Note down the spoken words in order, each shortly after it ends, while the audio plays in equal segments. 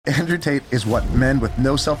Andrew Tate is what men with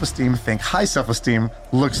no self-esteem think high self-esteem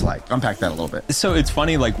looks like. Unpack that a little bit. So it's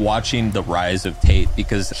funny, like, watching the rise of Tate,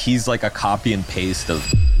 because he's like a copy and paste of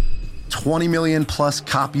 20 million plus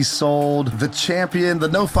copies sold. The champion, the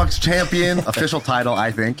no fucks champion. Official title,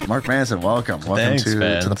 I think. Mark Manson, welcome. Thanks, to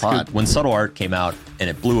the pod. When Subtle Art came out and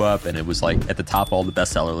it blew up and it was like at the top of all the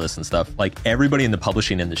bestseller lists and stuff, like everybody in the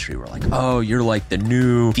publishing industry were like, oh, you're like the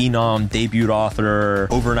new phenom debut author,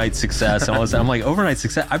 overnight success and all this. I'm like, overnight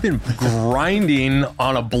success? I've been grinding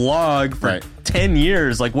on a blog for 10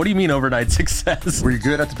 years. Like, what do you mean overnight success? Were you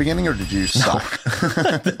good at the beginning or did you suck?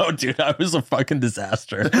 No, dude, I was a fucking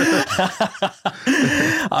disaster.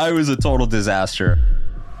 I was a total disaster.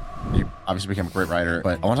 You obviously became a great writer,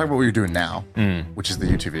 but I want to talk about what you're doing now, which is the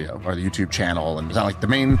YouTube video or the YouTube channel. And is that like the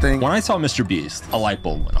main thing? When I saw Mr. Beast, a light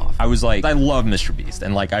bulb went off. I was like, I love Mr. Beast.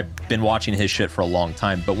 And like, I've been watching his shit for a long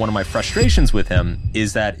time. But one of my frustrations with him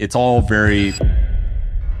is that it's all very...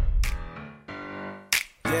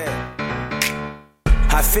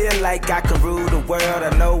 I feel like I can rule the world.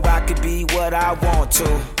 I know I could be what I want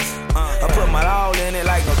to. I put my all in it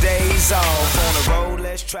like no days off. On the road,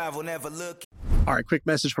 let's travel, never look. All right, quick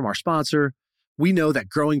message from our sponsor. We know that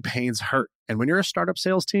growing pains hurt. And when you're a startup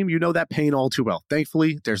sales team, you know that pain all too well.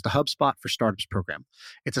 Thankfully, there's the HubSpot for Startups program.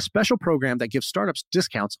 It's a special program that gives startups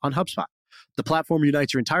discounts on HubSpot. The platform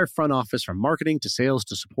unites your entire front office from marketing to sales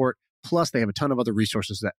to support. Plus, they have a ton of other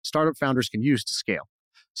resources that startup founders can use to scale.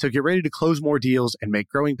 So get ready to close more deals and make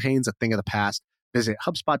growing pains a thing of the past. Visit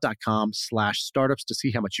HubSpot.com/startups to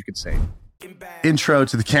see how much you can save. Intro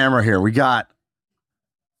to the camera here. We got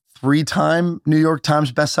 3-time New York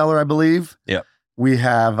Times bestseller, I believe. Yep. We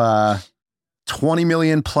have 20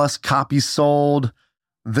 million plus copies sold.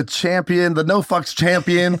 The champion, the no fucks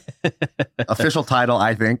champion. Official title,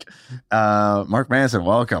 I think. Mark Manson,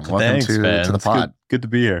 welcome. Thanks, welcome to the pod. Good to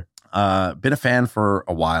be here. Been a fan for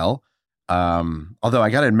a while. Although I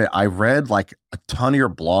got to admit, I read like a ton of your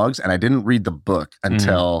blogs and I didn't read the book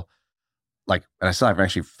until and I still haven't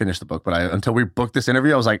actually finished the book, but until we booked this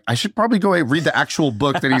interview, I was like, I should probably go read the actual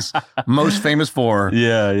book that he's most famous for.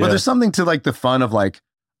 Yeah. But there's something to like the fun of like,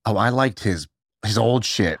 oh, I liked his old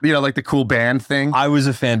shit, like the cool band thing. I was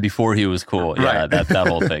a fan before he was cool. Yeah, Right. that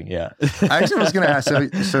whole thing. Yeah. I actually was going to ask,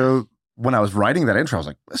 so when I was writing that intro, I was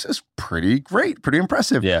like, this is pretty great, pretty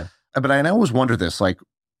impressive. Yeah. But I always wonder this, like,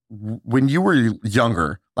 when you were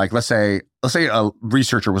younger, like let's say a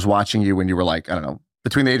researcher was watching you when you were like, I don't know,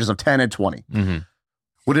 between the ages of 10 and 20,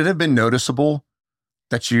 would it have been noticeable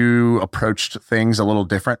that you approached things a little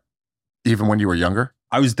different even when you were younger?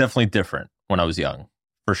 I was definitely different when I was young,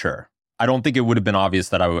 for sure. I don't think it would have been obvious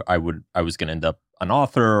that I was going to end up an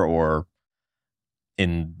author or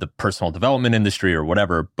in the personal development industry or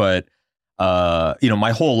whatever. But,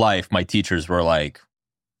 my whole life, my teachers were like,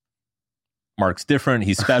 Mark's different.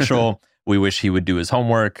 He's special. We wish he would do his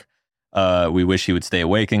homework. We wish he would stay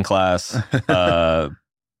awake in class.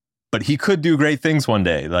 But he could do great things one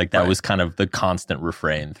day. Like that was kind of the constant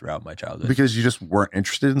refrain throughout my childhood. Because you just weren't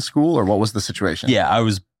interested in school, or what was the situation? Yeah, I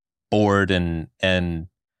was bored and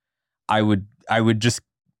I would just,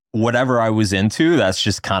 whatever I was into, that's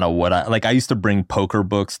just kind of what I used to bring poker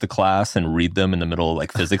books to class and read them in the middle of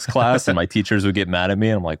like physics class, and my teachers would get mad at me.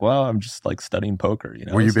 And I'm like, well, I'm just like studying poker,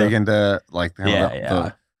 Were you big into like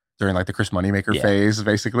during like the Chris Moneymaker phase,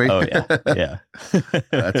 basically? Oh yeah.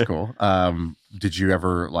 That's cool. Did you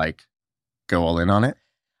ever like go all in on it?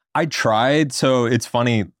 I tried. So it's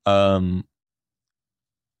funny.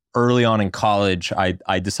 Early on in college,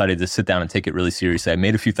 I decided to sit down and take it really seriously. I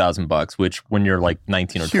made a few $1,000, which when you're like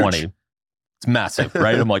 19 or 20, it's massive,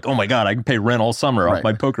 right? I'm like, oh my God, I can pay rent all summer off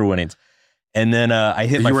my poker winnings. And then I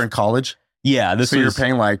hit You were in college? Yeah. So you're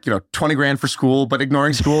paying like, 20 grand for school, but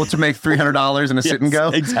ignoring school to make $300 in a sit and go?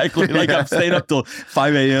 Exactly. Like I'm staying up till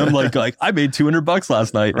 5 a.m. Like I made $200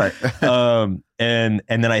 last night. Right. And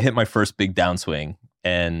then I hit my first big downswing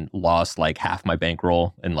and lost like half my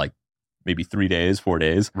bankroll in like maybe 4 days.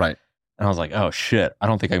 Right. And I was like, oh shit, I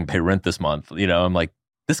don't think I can pay rent this month. I'm like,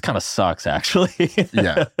 this kind of sucks actually.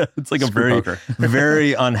 Yeah. It's like a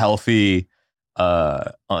very unhealthy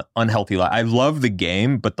life. I love the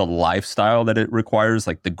game, but the lifestyle that it requires,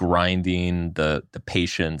 like the grinding, the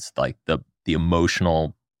patience, like the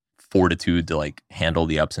emotional fortitude to like handle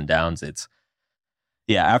the ups and downs.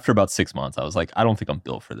 After about 6 months, I was like, I don't think I'm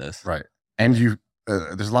built for this. Right. And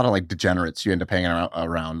there's a lot of like degenerates you end up hanging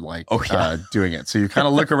around like doing it. So you kind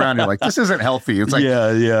of look around and you're like, this isn't healthy. It's like,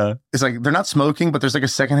 it's like they're not smoking, but there's like a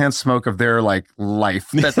secondhand smoke of their like life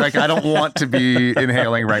that's like, I don't want to be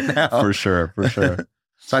inhaling right now. For sure.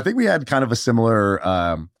 So I think we had kind of a similar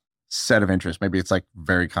set of interests. Maybe it's like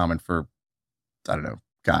very common for, I don't know,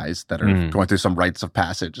 guys that are going through some rites of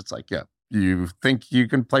passage. It's like, yeah, you think you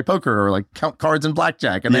can play poker or like count cards and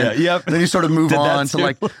blackjack, and then, then you sort of move on to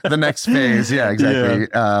like the next phase. Yeah, exactly.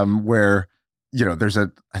 Where, you know, there's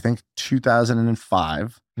I think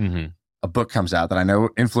 2005, a book comes out that I know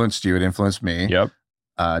influenced you. It influenced me. Yep.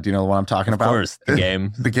 Do you know what I'm talking about? Of course, the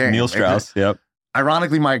game. The game. Neil Strauss. Yep.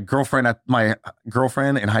 Ironically, my girlfriend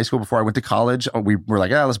in high school before I went to college, we were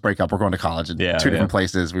like, let's break up. We're going to college in two different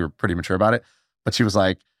places. We were pretty mature about it. But she was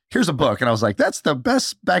like, here's a book. And I was like, that's the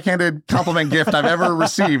best backhanded compliment gift I've ever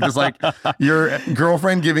received. It's like your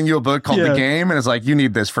girlfriend giving you a book called The Game. And it's like, you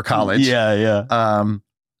need this for college.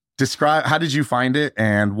 Describe, how did you find it?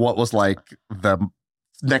 And what was like the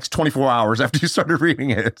next 24 hours after you started reading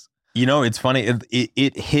it? You know, it's funny.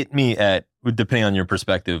 It hit me at, depending on your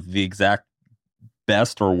perspective, the exact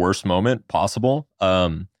best or worst moment possible.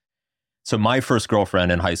 So my first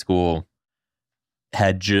girlfriend in high school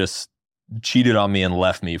had just cheated on me and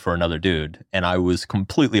left me for another dude. And I was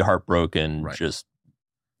completely heartbroken, just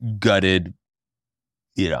gutted,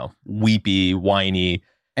 you know, weepy, whiny.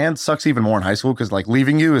 And sucks even more in high school because like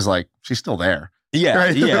leaving you is like, she's still there. Yeah,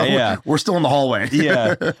 right? We're still in the hallway.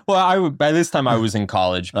 Well, by this time I was in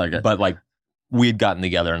college, but like we had gotten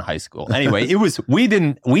together in high school. Anyway, we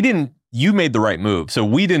didn't. You made the right move, so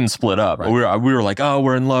we didn't split up. We were like, oh,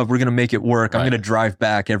 we're in love. We're gonna make it work. I'm gonna drive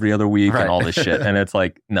back every other week and all this shit. And it's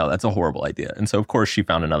like, no, that's a horrible idea. And so of course she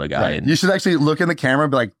found another guy. And you should actually look in the camera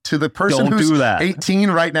and be like, to the person who's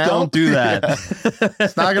 18 right now, don't do that.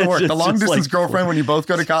 It's not gonna work. The long distance girlfriend when you both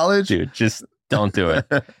go to college, dude, just don't do it.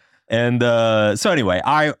 And so anyway,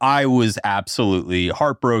 I was absolutely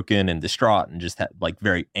heartbroken and distraught and just like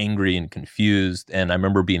very angry and confused. And I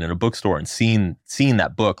remember being in a bookstore and seeing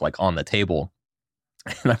that book like on the table.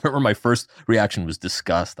 And I remember my first reaction was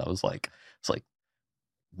disgust. It's like,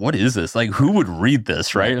 what is this? Like, who would read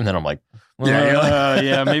this, right? And then I'm like,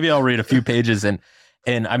 maybe I'll read a few pages. And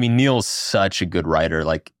I mean, Neil's such a good writer.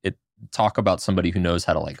 Like, talk about somebody who knows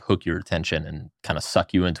how to like hook your attention and kind of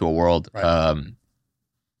suck you into a world.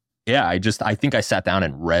 I think I sat down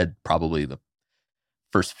and read probably the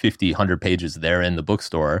first 50, 100 pages there in the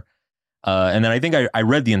bookstore. And then I think I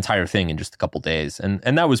read the entire thing in just a couple days.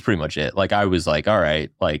 And that was pretty much it. Like, I was like, all right,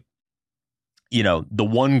 like, you know, the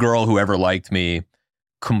one girl who ever liked me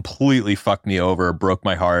completely fucked me over, broke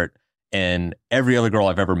my heart. And every other girl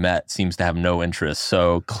I've ever met seems to have no interest.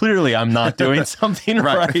 So clearly I'm not doing something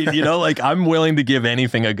right. You know, like I'm willing to give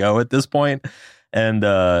anything a go at this point. And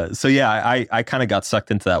so, yeah, I kind of got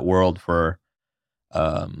sucked into that world for,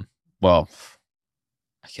 well,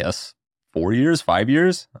 I guess 5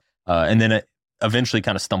 years. And then it eventually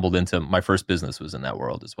kind of stumbled into my first business was in that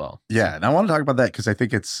world as well. Yeah. And I want to talk about that because I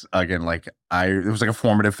think it's, again, like it was like a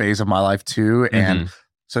formative phase of my life too. And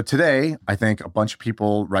so today, I think a bunch of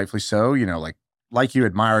people, rightfully so, you know, like you,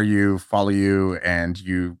 admire you, follow you, and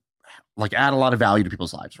you like add a lot of value to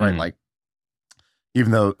people's lives, right? Like,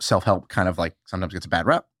 even though self-help kind of like sometimes gets a bad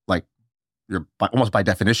rep, like you're almost by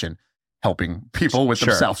definition helping people with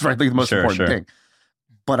themselves, right? Like the most important thing.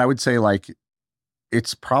 But I would say like,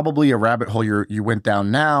 it's probably a rabbit hole you went down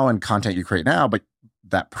now and content you create now, but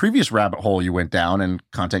that previous rabbit hole you went down and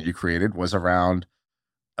content you created was around,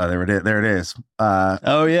 there it is.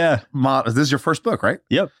 This is your first book, right?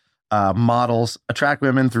 Yep. Models attract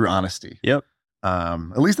women through honesty. Yep.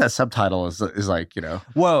 At least that subtitle is like, you know.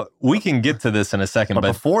 Well, we can get to this in a second,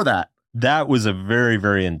 but before that was a very,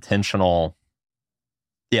 very intentional.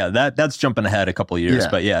 Yeah, that's jumping ahead a couple of years,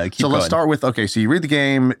 but keep going. Let's start with, so you read the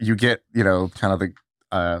game, you get, you know, kind of the,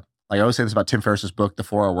 like I always say this about Tim Ferriss's book, The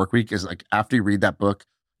 4 Hour Workweek, is like after you read that book,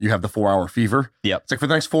 you have the 4-hour fever. Yep. It's like for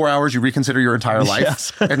the next 4 hours, you reconsider your entire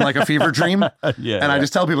life and like a fever dream. I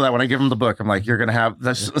just tell people that when I give them the book, I'm like, you're going to have,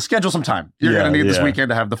 schedule some time. You're going to need this weekend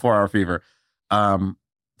to have the 4-hour fever.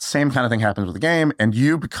 Same kind of thing happens with the game, and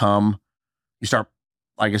you start,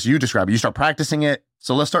 I guess you describe it, you start practicing it.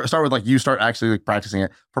 So let's start with like, you start actually like practicing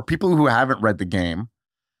it. For people who haven't read the game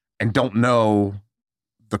and don't know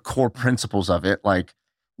the core principles of it, like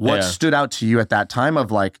what stood out to you at that time of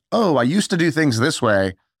like, oh, I used to do things this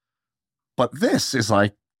way, but this is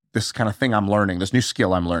like this kind of thing I'm learning, this new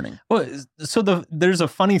skill I'm learning. Well, so there's a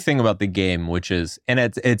funny thing about the game, which is, and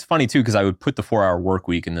it's funny too, because I would put the 4-hour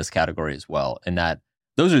Workweek in this category as well. And that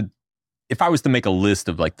those are, if I was to make a list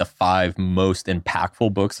of like the 5 most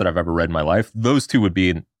impactful books that I've ever read in my life, those 2 would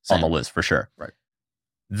be on the list for sure. Right.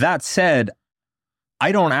 That said,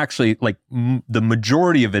 I don't actually like the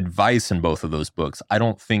majority of advice in both of those books, I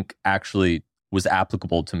don't think actually was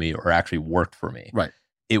applicable to me or actually worked for me. Right.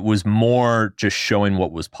 It was more just showing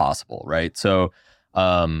what was possible, right? So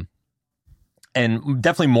And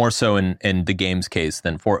definitely more so in the game's case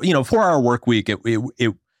than 4-hour work week.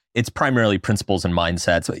 It's primarily principles and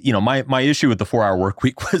mindsets. My issue with the 4-hour work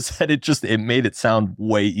week was that it made it sound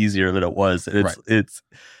way easier than it was. It's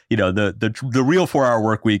the real 4-hour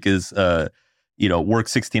work week is work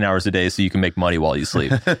 16 hours a day so you can make money while you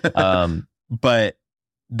sleep. But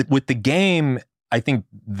with the game, I think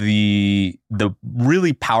the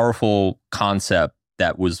really powerful concept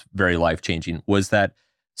that was very life-changing was that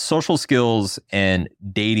social skills and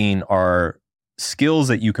dating are skills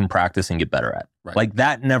that you can practice and get better at. Right. Like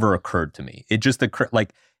that never occurred to me. It just occurred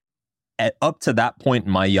up to that point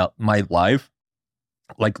in my life,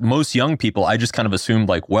 like most young people, I just kind of assumed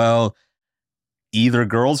like, well, either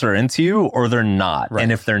girls are into you or they're not. Right.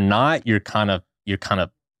 And if they're not, you're kind of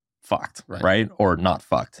fucked, right? Or not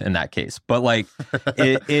fucked in that case. But like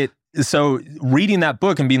so reading that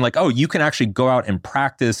book and being like, oh, you can actually go out and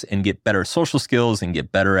practice and get better social skills and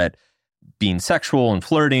get better at being sexual and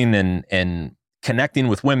flirting and connecting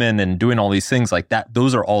with women and doing all these things like that.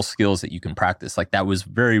 Those are all skills that you can practice. Like that was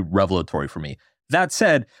very revelatory for me. That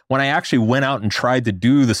said, when I actually went out and tried to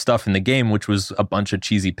do the stuff in the game, which was a bunch of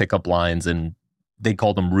cheesy pickup lines and they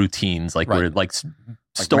called them routines, where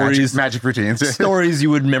stories, magic routines, stories you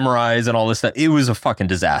would memorize and all this stuff. It was a fucking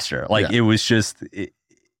disaster. It was just,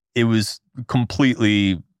 it was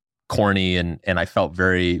completely corny and I felt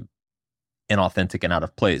very inauthentic and out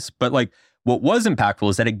of place. But like what was impactful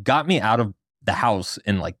is that it got me out of the house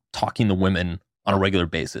and like talking to women on a regular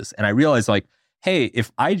basis. And I realized like, hey,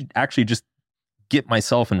 if I actually just get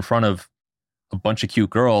myself in front of a bunch of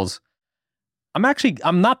cute girls, I'm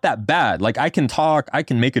not that bad. Like I can talk, I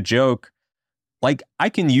can make a joke. Like I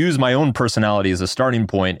can use my own personality as a starting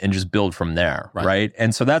point and just build from there. Right.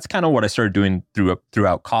 And so that's kind of what I started doing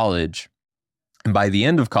throughout college. And by the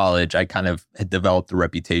end of college, I kind of had developed a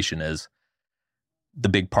reputation as the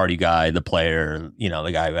big party guy, the player,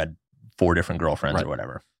 the guy who had 4 different girlfriends or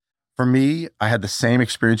whatever. For me, I had the same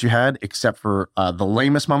experience you had, except for the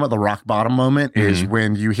lamest moment, the rock bottom moment is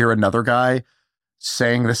when you hear another guy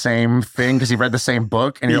saying the same thing because he read the same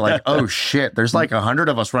book and you're like, oh shit, there's like 100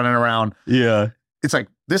 of us running around. Yeah. It's like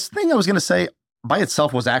this thing I was going to say by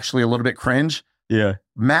itself was actually a little bit cringe. Yeah.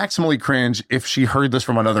 Maximally cringe if she heard this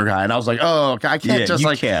from another guy. And I was like, oh, I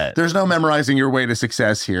can't there's no memorizing your way to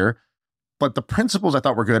success here. But the principles I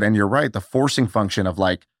thought were good. And you're right. The forcing function of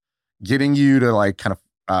like getting you to like kind of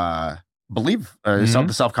believe the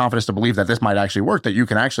self-confidence to believe that this might actually work, that you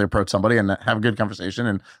can actually approach somebody and have a good conversation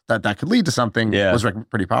and that could lead to something was like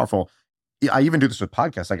pretty powerful. I even do this with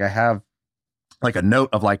podcasts. Like I have like a note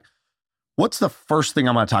of like, what's the first thing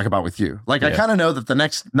I'm going to talk about with you? Like I kind of know that the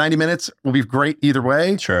next 90 minutes will be great either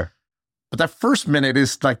way. Sure. But that first minute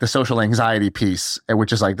is like the social anxiety piece,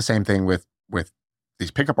 which is like the same thing with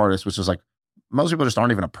these pickup artists, which is like most people just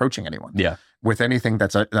aren't even approaching anyone with anything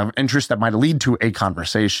that's of interest that might lead to a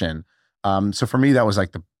conversation. So for me, that was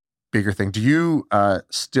like the bigger thing. Do you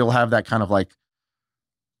still have that kind of like,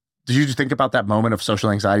 did you think about that moment of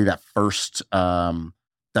social anxiety, that first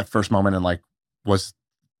moment, and like, was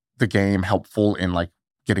the game helpful in like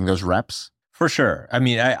getting those reps? For sure. I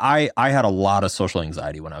mean, I had a lot of social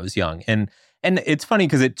anxiety when I was young, and it's funny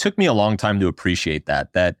because it took me a long time to appreciate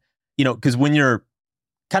that, because when you're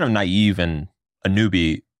kind of naive and a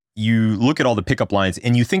newbie, you look at all the pickup lines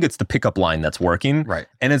and you think it's the pickup line that's working. Right.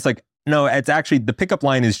 And it's like, no, it's actually the pickup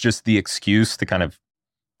line is just the excuse to kind of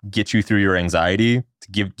get you through your anxiety,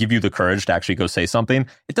 to give you the courage to actually go say something.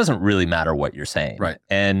 It doesn't really matter what you're saying. Right.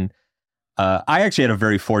 And I actually had a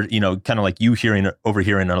very kind of like you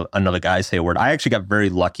overhearing another guy say a word. I actually got very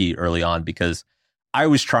lucky early on because I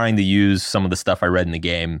was trying to use some of the stuff I read in the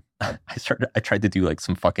game. I tried to do like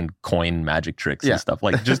some fucking coin magic tricks and stuff,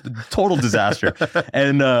 like just total disaster.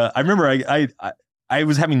 And I remember I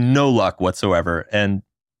was having no luck whatsoever. And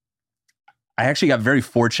I actually got very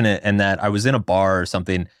fortunate in that I was in a bar or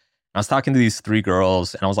something. I was talking to these 3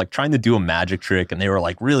 girls and I was like trying to do a magic trick and they were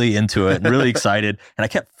like really into it and really excited. And I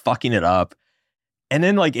kept fucking it up. And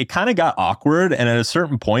then like it kind of got awkward. And at a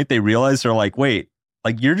certain point they realized, they're like, wait,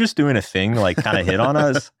 like you're just doing a thing to like kind of hit on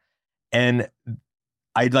us. And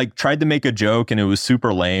I like tried to make a joke and it was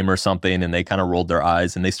super lame or something. And they kind of rolled their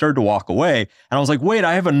eyes and they started to walk away. And I was like, wait,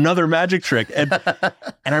 I have another magic trick. And I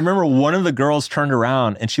remember one of the girls turned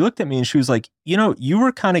around and she looked at me and she was like, you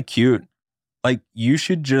were kind of cute. Like you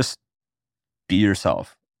should just be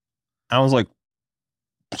yourself. And I was like,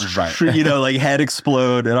 like head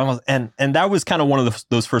explode. And I was, and that was kind of one of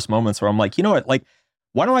those first moments where I'm like, you know what? Like,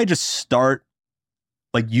 why don't I just start,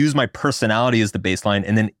 like use my personality as the baseline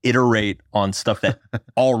and then iterate on stuff that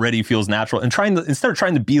already feels natural and instead of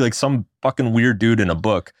trying to be like some fucking weird dude in a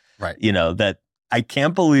book, right? That I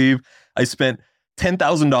can't believe I spent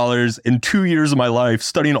 $10,000 in 2 years of my life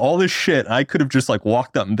studying all this shit. I could have just like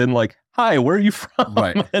walked up and been like, hi, where are you from?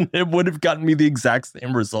 Right. And it would have gotten me the exact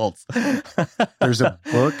same results. There's a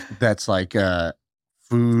book that's like a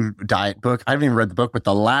food diet book. I haven't even read the book, but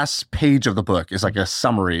the last page of the book is like a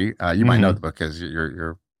summary. You might know the book because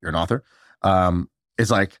you're an author.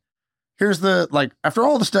 It's like, here's the, like, after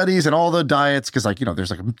all the studies and all the diets, because like,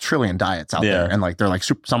 there's like a trillion diets out there, and like they're like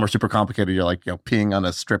some are super complicated. You're like, peeing on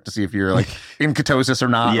a strip to see if you're like in ketosis or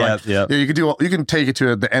not. You can take it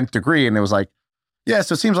to the nth degree. And it was like, yeah,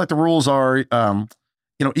 so it seems like the rules are,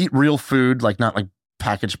 eat real food, like not like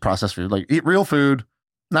packaged processed food, like eat real food,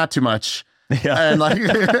 not too much. Yeah. And like,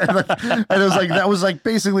 and it was like, that was like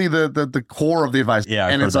basically the core of the advice. Yeah.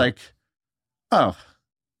 And it's like, oh,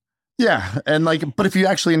 yeah. And like, but if you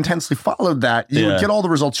actually intensely followed that, you would get all the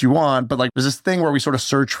results you want. But like, there's this thing where we sort of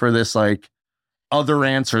search for this like other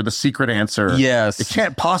answer, the secret answer. Yes. It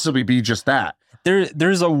can't possibly be just that.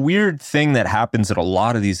 There's a weird thing that happens in a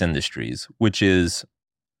lot of these industries, which is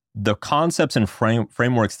the concepts and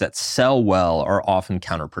frameworks that sell well are often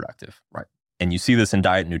counterproductive. Right. And you see this in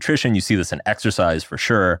diet and nutrition. You see this in exercise for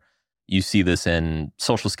sure. You see this in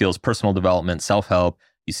social skills, personal development, self-help.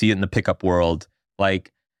 You see it in the pickup world.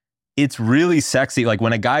 Like, it's really sexy. Like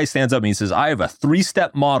when a guy stands up and he says, I have a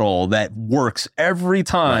 3-step model that works every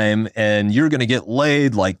time, and you're going to get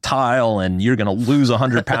laid like tile and you're going to lose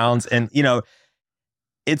 100 pounds. And,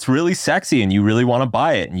 it's really sexy and you really want to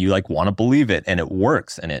buy it and you like want to believe it and it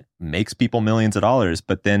works and it makes people millions of dollars,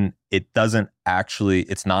 but then it's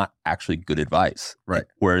not actually good advice. Right.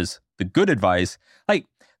 Whereas the good advice, like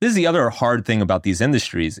this is the other hard thing about these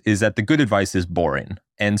industries, is that the good advice is boring.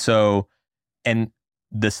 And the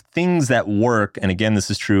things that work, and again,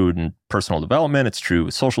 this is true in personal development, it's true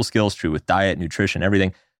with social skills, true with diet, nutrition,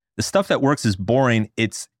 everything. The stuff that works is boring.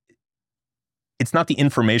 It's not the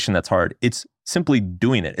information that's hard. It's simply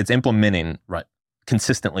doing it. It's implementing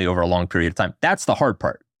consistently over a long period of time. That's the hard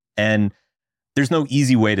part. And there's no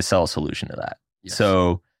easy way to sell a solution to that. Yes.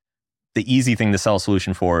 So the easy thing to sell a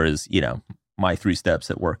solution for is, my 3 steps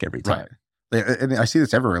that work every time. Right. And I see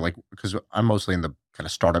this everywhere, like, because I'm mostly in the kind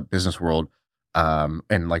of startup business world.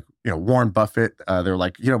 And like, Warren Buffett, they're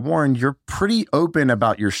like, Warren, you're pretty open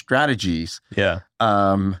about your strategies. Yeah.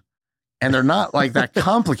 And they're not like that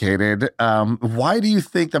complicated. Why do you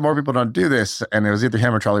think that more people don't do this? And it was either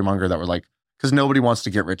him or Charlie Munger that were like, because nobody wants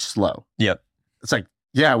to get rich slow. Yep. It's like,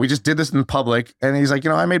 yeah, we just did this in public. And he's like,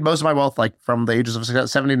 I made most of my wealth like from the ages of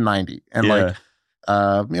 70 to 90. And like,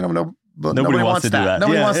 nobody wants to do that.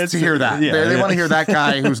 Nobody wants to hear that. Yeah, they want to hear that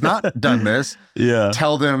guy who's not done this.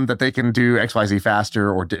 Tell them that they can do XYZ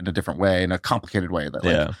faster or in a different way, in a complicated way. That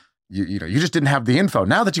like, you just didn't have the info.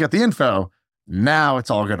 Now that you got the info, now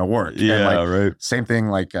it's all going to work. Right. Same thing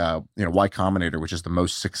like, Y Combinator, which is the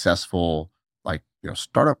most successful, like,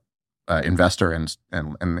 startup investor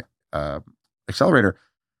and accelerator.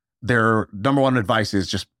 Their number one advice is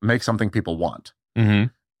just make something people want. Mm-hmm.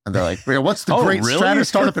 And they're like, what's the great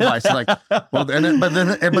startup advice? Like, well,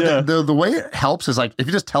 the way it helps is like, if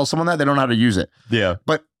you just tell someone that, they don't know how to use it. Yeah.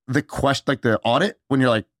 But the question, like the audit, when you're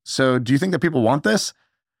like, so do you think that people want this?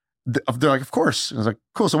 They're like, of course. And it's like,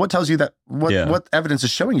 cool. So what tells you that, what evidence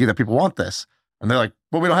is showing you that people want this? And they're like,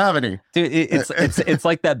 well, we don't have any. Dude, it's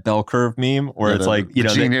like that bell curve meme where it's like, the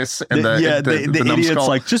genius and the idiot's numbskull.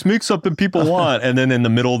 like, just make something people want. And then in the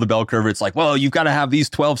middle of the bell curve, it's like, well, you've got to have these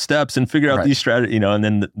 12 steps and figure out these strategies, and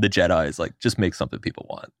then the Jedi is like, just make something people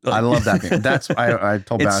want. I love that meme. That's, I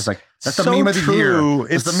told Ben, I was like, that's the meme of the year.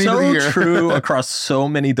 It's the meme of the year. True across so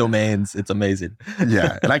many domains. It's amazing.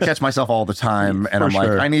 Yeah. And I catch myself all the time. And I'm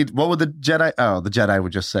like, what would the Jedi? Oh, the Jedi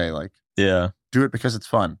would just say like, do it because it's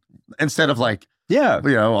fun. Instead of like,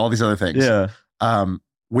 all these other things. Yeah.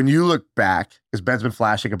 When you look back, because Ben's been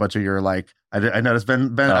flashing a bunch of your like, I noticed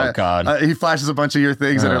Ben. Oh God. He flashes a bunch of your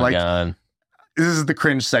things that are like, God. This is the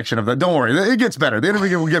cringe section of that. Don't worry, it gets better. The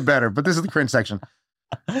interview will get better, but this is the cringe section.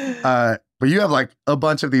 But you have like a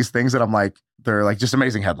bunch of these things that I'm like, they're like just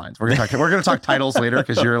amazing headlines. We're gonna talk titles later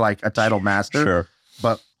because you're like a title master. Sure.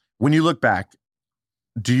 But when you look back,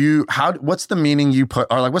 what's the meaning you put,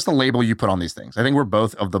 or like what's the label you put on these things? I think we're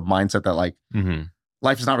both of the mindset that like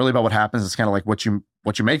life is not really about what happens. It's kind of like what you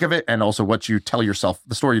make of it, and also what you tell yourself,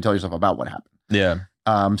 the story you tell yourself about what happened. Yeah.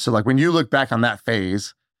 So like when you look back on that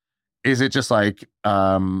phase, is it just like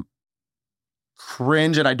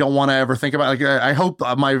cringe and I don't want to ever think about it? Like I hope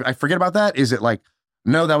I forget about that. Is it like,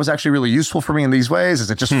 no, that was actually really useful for me in these ways?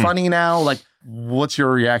 Is it just funny now? Like, what's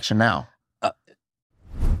your reaction now?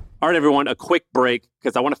 All right, everyone, a quick break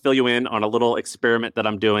because I want to fill you in on a little experiment that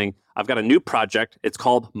I'm doing. I've got a new project. It's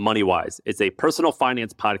called MoneyWise. It's a personal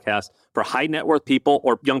finance podcast for high net worth people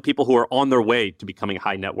or young people who are on their way to becoming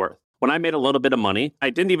high net worth. When I made a little bit of money,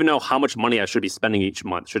 I didn't even know how much money I should be spending each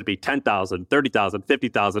month. Should it be $10,000, $30,000,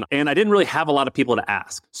 $50,000? And I didn't really have a lot of people to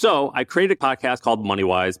ask. So I created a podcast called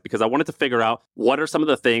MoneyWise because I wanted to figure out what are some of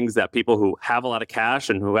the things that people who have a lot of cash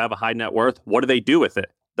and who have a high net worth, what do they do with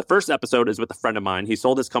it? The first episode is with a friend of mine. He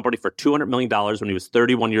sold his company for $200 million when he was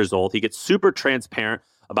 31 years old. He gets super transparent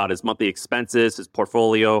about his monthly expenses, his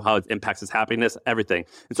portfolio, how it impacts his happiness, everything.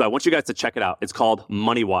 And so I want you guys to check it out. It's called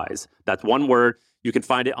MoneyWise. That's one word. You can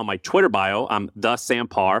find it on my Twitter bio. I'm the Sam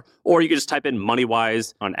Parr, or you can just type in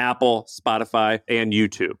MoneyWise on Apple, Spotify, and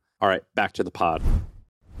YouTube. All right, back to the pod.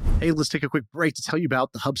 Hey, let's take a quick break to tell you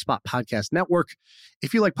about the HubSpot Podcast Network.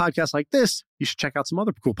 If you like podcasts like this, you should check out some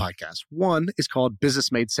other cool podcasts. One is called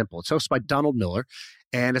Business Made Simple. It's hosted by Donald Miller,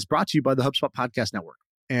 and it's brought to you by the HubSpot Podcast Network.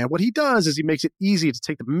 And what he does is he makes it easy to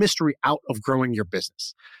take the mystery out of growing your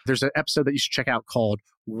business. There's an episode that you should check out called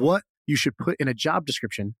What You Should Put in a Job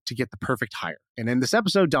Description to Get the Perfect Hire. And in this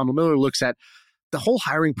episode, Donald Miller looks at the whole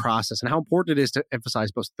hiring process and how important it is to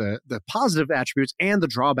emphasize both the positive attributes and the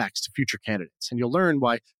drawbacks to future candidates. And you'll learn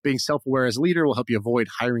why being self-aware as a leader will help you avoid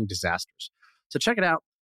hiring disasters. So check it out.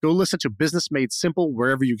 Go listen to Business Made Simple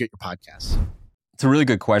wherever you get your podcasts. It's a really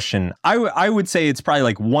good question. I would say it's probably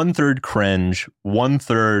like 1/3 cringe,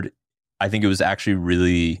 1/3 I think it was actually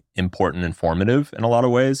really important and informative in a lot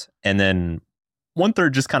of ways. And then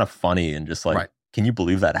 1/3 just kind of funny and just like, Can you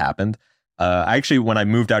believe that happened? Actually, when I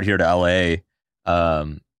moved out here to LA,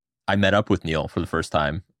 I met up with Neil for the first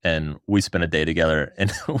time and we spent a day together,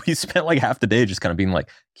 and we spent like half the day just kind of being like,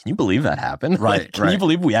 can you believe that happened? Like, can you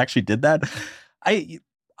believe we actually did that?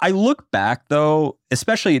 I look back though,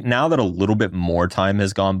 especially now that a little bit more time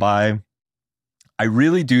has gone by, I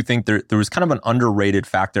really do think there was kind of an underrated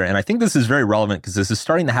factor. And I think this is very relevant because this is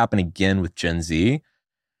starting to happen again with Gen Z.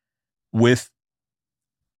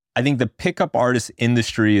 I think the pickup artist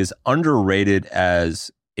industry is underrated as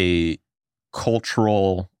a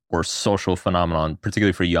cultural or social phenomenon,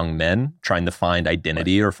 particularly for young men trying to find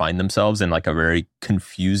identity or find themselves in like a very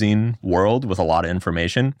confusing world with a lot of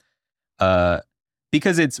information.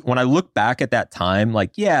 Because it's, when I look back at that time,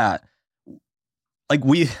 like, yeah, like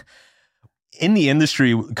we, in the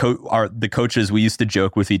industry, the coaches, we used to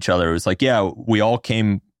joke with each other. It was like, yeah, we all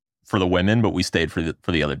came for the women, but we stayed for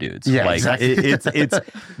the other dudes. Yeah, like, exactly. it's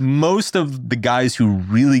most of the guys who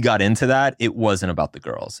really got into that, it wasn't about the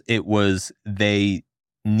girls. It was, they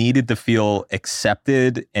needed to feel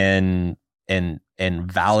accepted and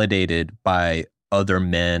validated by other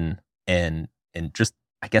men and just,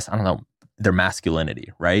 I guess, I don't know, their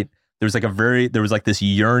masculinity, right? There was like this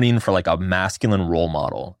yearning for like a masculine role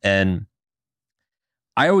model. And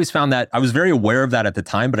I always found that, I was very aware of that at the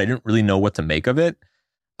time, but I didn't really know what to make of it.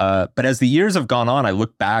 But as the years have gone on, I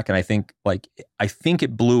look back and I think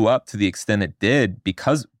it blew up to the extent it did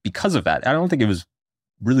because of that. I don't think it was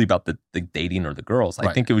really about the dating or the girls.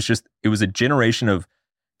 I think it was a generation of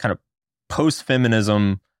kind of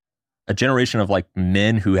post-feminism, a generation of like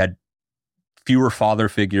men who had fewer father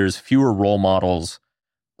figures, fewer role models,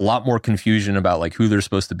 a lot more confusion about like who they're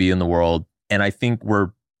supposed to be in the world. And I think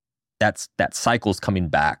that cycle's coming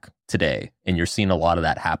back today. And you're seeing a lot of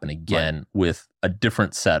that happen again with a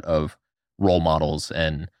different set of role models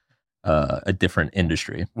and a different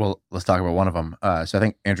industry. Well, let's talk about one of them. So I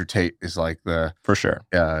think Andrew Tate is like for sure,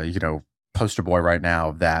 poster boy right now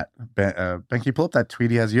of that. Ben, can you pull up that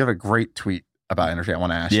tweet he has? You have a great tweet about Andrew Tate I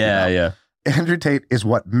want to ask you about. Yeah. Andrew Tate is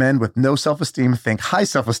what men with no self-esteem think high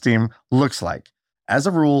self-esteem looks like. As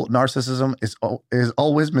a rule, narcissism is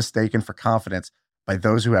always mistaken for confidence by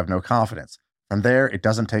those who have no confidence. From there, it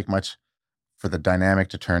doesn't take much for the dynamic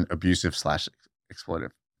to turn abusive / exploitive.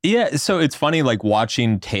 Yeah, so it's funny like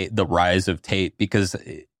watching Tate, the rise of Tate, because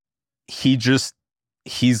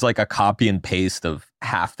he's like a copy and paste of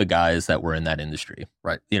half the guys that were in that industry.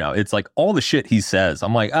 Right. It's like all the shit he says.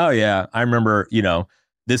 I'm like, oh yeah, I remember,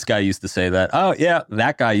 this guy used to say that. Oh yeah,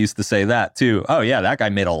 that guy used to say that too. Oh yeah, that guy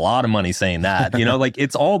made a lot of money saying that. Like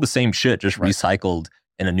it's all the same shit, just recycled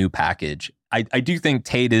in a new package. I do think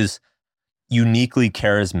Tate is uniquely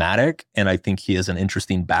charismatic, and I think he has an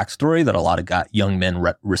interesting backstory that a lot of young men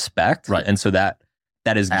respect. Right. And so that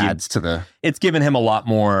is adds to it's given him a lot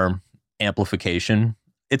more amplification.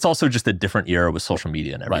 It's also just a different era with social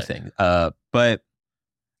media and everything.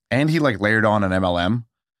 And he like layered on an MLM.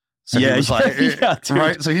 So he was like, dude.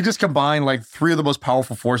 right. So he just combined like three of the most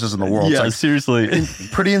powerful forces in the world. Yeah, It's like, seriously.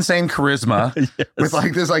 pretty insane charisma Yes. with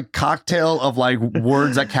like this like cocktail of like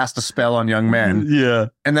words that cast a spell on young men. Yeah.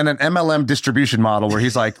 And then an MLM distribution model where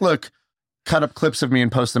he's like, look, cut up clips of me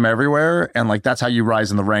and post them everywhere. And like, that's how you rise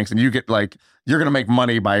in the ranks. And you get like, you're going to make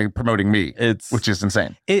money by promoting me, which is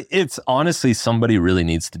insane. It's honestly, somebody really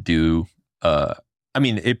needs to do, I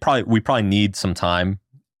mean, we probably need some time,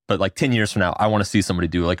 but like 10 years from now, I want to see somebody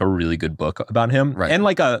do like a really good book about him, Right. and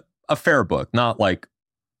like a fair book, not like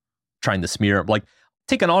trying to smear him. Like,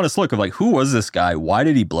 take an honest look of like, who was this guy? Why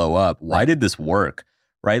did he blow up? Why did this work?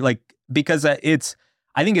 Right? Like, because I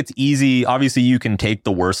think it's easy. Obviously, you can take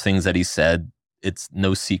the worst things that he said. It's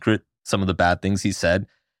no secret, some of the bad things he said,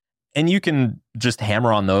 and you can just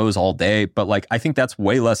hammer on those all day. But like, I think that's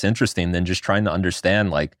way less interesting than just trying to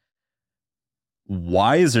understand like,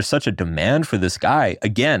 why is there such a demand for this guy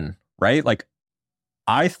again? Right? Like,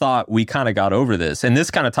 I thought we kind of got over this, and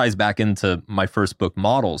this kind of ties back into my first book,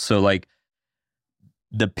 Models. So like,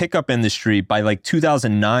 the pickup industry by like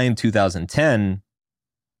 2009, 2010,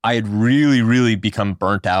 I had really, really become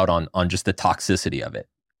burnt out on just the toxicity of it.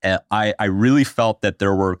 And I really felt that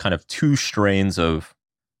there were kind of two strains of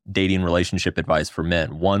dating relationship advice for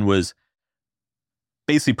men. One was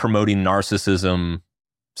basically promoting narcissism,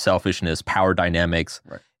 selfishness, power dynamics.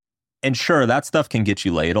 Right. And sure, that stuff can get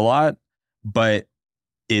you laid a lot, but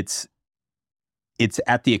it's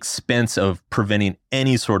at the expense of preventing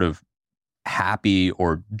any sort of happy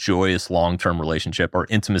or joyous long-term relationship or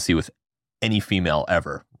intimacy with any female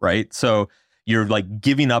ever, right? So you're like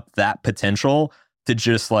giving up that potential to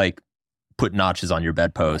just like put notches on your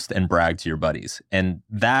bedpost and brag to your buddies. And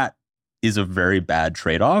that is a very bad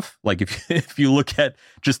trade-off. Like if you look at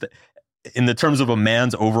just in the terms of a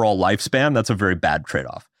man's overall lifespan, that's a very bad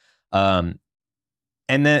trade-off. And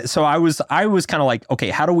then so I was kind of like, okay,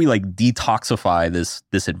 how do we like detoxify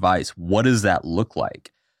this advice? What does that look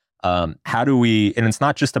like? How do we, and it's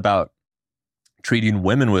not just about treating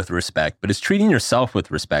women with respect, but it's treating yourself with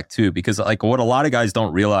respect too. Because like what a lot of guys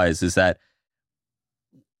don't realize is that,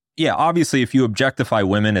 yeah, obviously if you objectify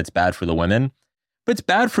women, it's bad for the women, but it's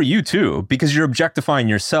bad for you too, because you're objectifying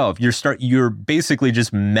yourself. You're basically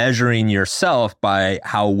just measuring yourself by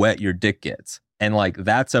how wet your dick gets. And like,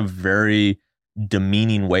 that's a very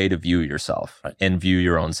demeaning way to view yourself and view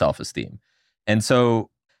your own self-esteem. And so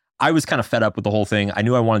I was kind of fed up with the whole thing. I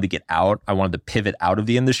knew I wanted to get out. I wanted to pivot out of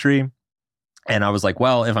the industry. And I was like,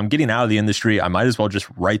 well, if I'm getting out of the industry, I might as well just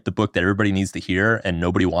write the book that everybody needs to hear and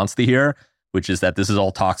nobody wants to hear, which is that this is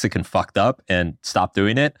all toxic and fucked up, and stop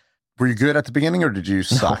doing it. Were you good at the beginning or did you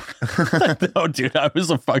suck? No, dude, I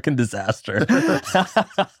was a fucking disaster.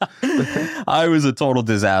 I was a total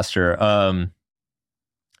disaster.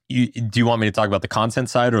 Do you want me to talk about the content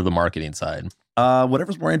side or the marketing side?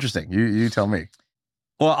 Whatever's more interesting. You tell me.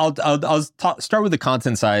 Well, I'll start with the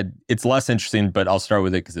content side. It's less interesting, but I'll start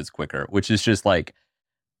with it because it's quicker, which is just like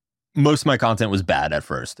most of my content was bad at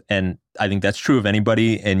first. And I think that's true of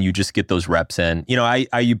anybody. And you just get those reps in. You know,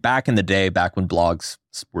 I back in the day, back when blogs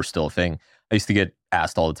were still a thing, I used to get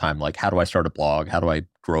asked all the time, like, how do I start a blog? How do I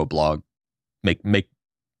grow a blog? Make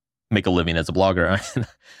a living as a blogger?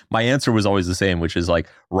 My answer was always the same, which is like,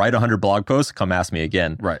 write 100 blog posts, come ask me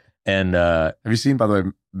again. Right. And have you seen, by the way,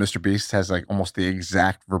 Mr. Beast has like almost the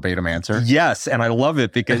exact verbatim answer? Yes. And I love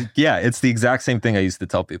it because, yeah, it's the exact same thing I used to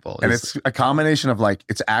tell people. And it's a combination of like,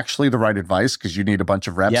 it's actually the right advice because you need a bunch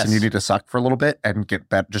of reps and you need to suck for a little bit and get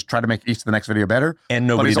better. Just try to make each of the next video better. And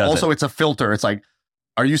nobody does also, it. It's a filter. It's like,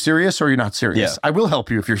 are you serious or are you not serious? Yeah. I will help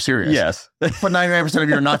you if you're serious. Yes. But 99% of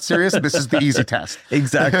you are not serious. This is the easy test.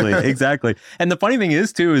 Exactly. And the funny thing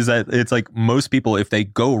is too, is that it's like most people, if they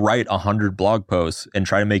go write 100 blog posts and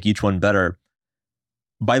try to make each one better,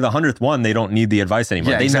 by the 100th one, they don't need the advice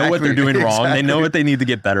anymore. Yeah, they know what they're doing wrong. They know what they need to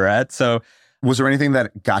get better at. So was there anything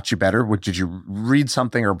that got you better? Did you read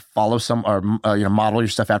something or follow some or model your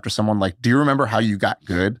stuff after someone? Like, do you remember how you got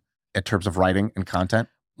good in terms of writing and content?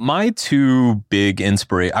 My two big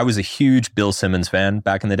inspirations, I was a huge Bill Simmons fan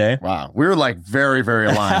back in the day. Wow. We were like very, very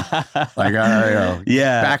aligned. Like,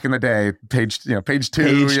 yeah. Back in the day, page two. Page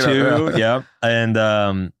two, yeah. And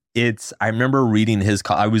I remember reading his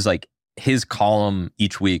column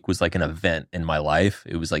each week was like an event in my life.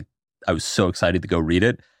 It was like, I was so excited to go read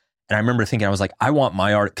it. And I remember thinking, I was like, I want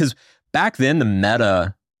my art. Because back then the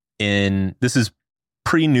meta this is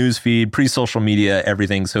pre-newsfeed, pre-social media,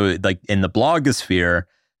 everything. So like in the blogosphere,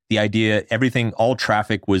 the idea, all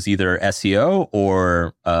traffic was either SEO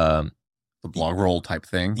or the blog roll type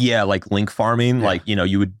thing. Yeah, like link farming. Yeah. Like,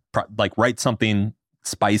 you would like write something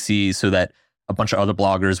spicy so that a bunch of other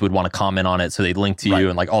bloggers would want to comment on it. So they'd link to you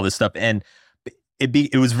and like all this stuff. And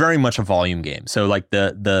it was very much a volume game. So like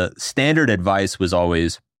the standard advice was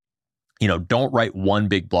always, don't write one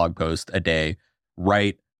big blog post a day,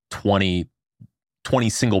 write 20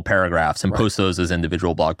 single paragraphs and post those as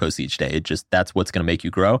individual blog posts each day. That's what's going to make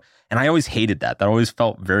you grow. And I always hated that. That always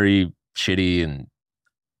felt very shitty and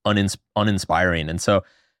uninspiring. And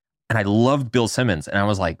I loved Bill Simmons. And I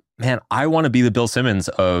was like, man, I want to be the Bill Simmons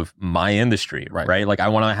of my industry, right? Like I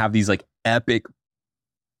want to have these like epic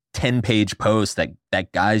 10-page posts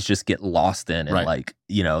that guys just get lost in and like,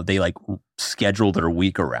 they like schedule their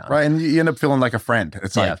week around. Right. And you end up feeling like a friend.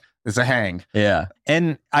 It's like, it's a hang. Yeah.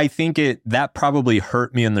 And I think that probably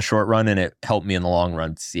hurt me in the short run and it helped me in the long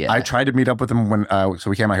run. Yeah. I tried to meet up with him when, so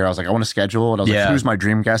we came out here. I was like, I want to schedule. And I was like, who's my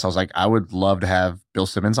dream guest? I was like, I would love to have Bill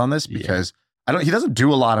Simmons on this because he doesn't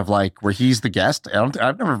do a lot of like where he's the guest.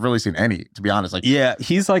 I've never really seen any, to be honest. Like,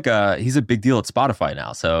 he's he's a big deal at Spotify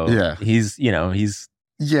now. So he's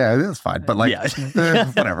yeah, that's fine. But like,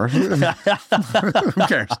 whatever. Who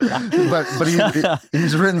cares? But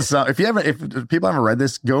he's written some. If people haven't read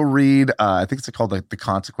this, go read. I think it's called The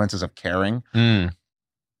Consequences of Caring.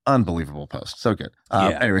 Unbelievable post. So good.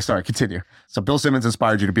 Anyway, sorry, continue. So Bill Simmons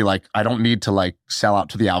inspired you to be like, I don't need to like sell out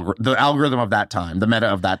to the algorithm of that time, the meta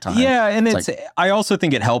of that time. Yeah. And I also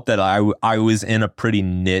think it helped that I was in a pretty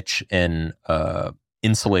niche and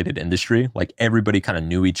insulated industry. Like everybody kind of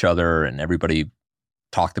knew each other and everybody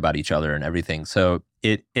talked about each other and everything. So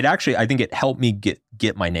it actually, I think it helped me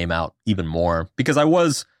get my name out even more because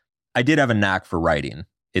I did have a knack for writing,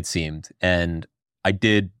 it seemed. And I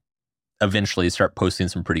did eventually start posting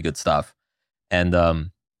some pretty good stuff. And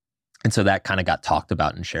so that kind of got talked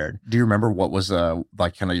about and shared. Do you remember what was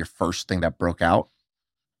like kind of your first thing that broke out?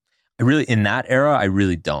 In that era, I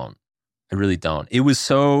really don't. It was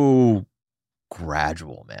so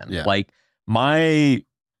gradual, man. Yeah. Like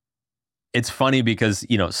it's funny because,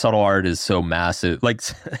 subtle art is so massive. Like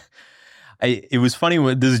it was funny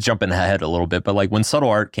this is jumping ahead a little bit, but like when subtle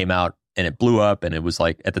art came out and it blew up and it was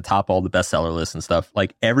like at the top of all the bestseller lists and stuff,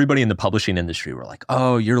 like everybody in the publishing industry were like,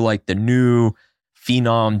 oh, you're like the new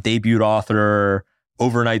phenom debut author,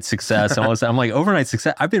 overnight success. And all this. I'm like, overnight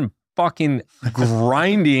success? I've been fucking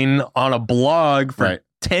grinding on a blog for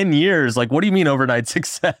 10 years. Like, what do you mean overnight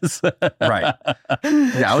success? Right.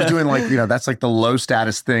 Yeah, I was doing like, that's like the low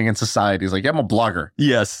status thing in society. It's like, yeah, I'm a blogger.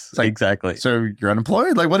 Yes, like, exactly. So you're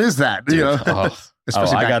unemployed? Like, what is that? Dude,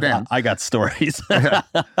 especially back then. I got stories. I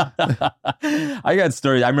got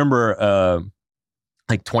stories. I remember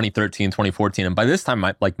like 2013, 2014. And by this time,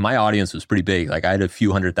 my audience was pretty big. Like I had a few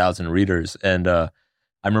 100,000 readers. And I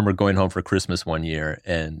remember going home for Christmas one year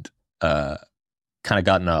and kind of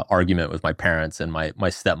got in an argument with my parents, and my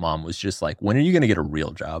stepmom was just like, when are you going to get a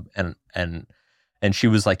real job? And she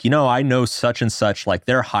was like, I know such and such, like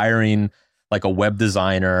they're hiring like a web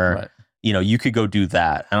designer, right. You could go do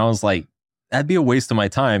that. And I was like, that'd be a waste of my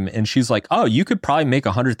time. And she's like, oh, you could probably make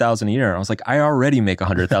 100,000 a year. And I was like, I already make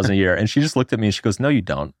 100,000 a year. And she just looked at me and she goes, no, you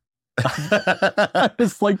don't. I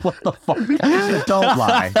was like, what the fuck? Don't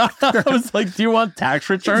lie. I was like, do you want tax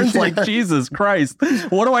returns? Like, Jesus Christ.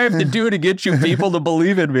 What do I have to do to get you people to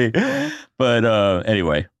believe in me? But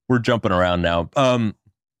anyway, we're jumping around now.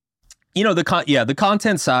 The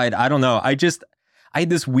content side, I don't know. I had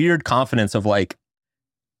this weird confidence of like,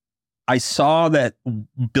 I saw that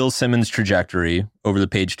Bill Simmons' trajectory over the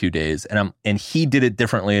page 2 days, and he did it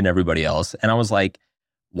differently than everybody else. And I was like,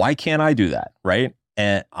 why can't I do that? Right.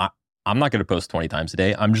 And I'm not going to post 20 times a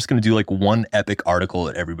day. I'm just going to do like one epic article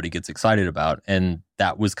that everybody gets excited about. And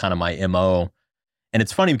that was kind of my MO. And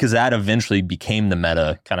it's funny because that eventually became the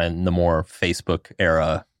meta kind of in the more Facebook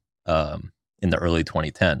era in the early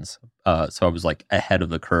 2010s. So I was like ahead of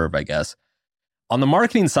the curve, I guess. On the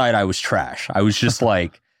marketing side, I was trash. I was just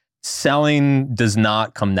like, selling does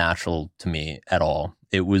not come natural to me at all.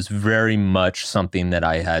 It was very much something that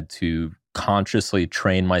I had to consciously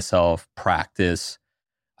train myself, practice.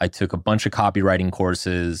 I took a bunch of copywriting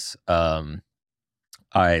courses. I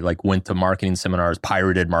like went to marketing seminars,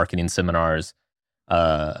 pirated marketing seminars.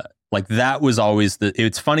 Like that was always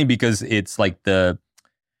it's funny because it's like the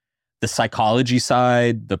psychology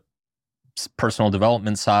side, the personal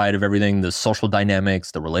development side of everything, the social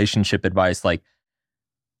dynamics, the relationship advice, like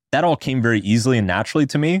that all came very easily and naturally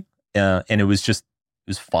to me. And it was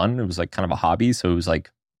fun. It was like kind of a hobby. So it was like,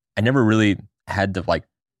 I never really had to like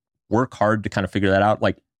work hard to kind of figure that out.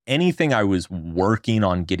 Like anything I was working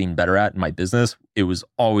on getting better at in my business, it was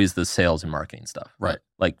always the sales and marketing stuff. Right.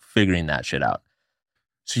 Like figuring that shit out.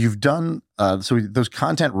 So you've done, those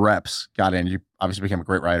content reps got in. You obviously became a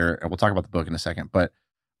great writer, and we'll talk about the book in a second. But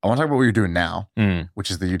I want to talk about what you're doing now,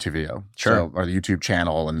 which is the YouTube video. Sure. So, or the YouTube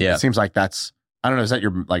channel. And yeah. It seems like that's, I don't know, is that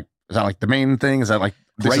your, like, Is that like the main thing? Is that like,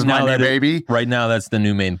 this is my new baby? Right now, that's the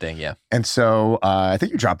new main thing. Yeah. And so I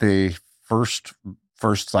think you dropped the first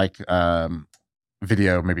like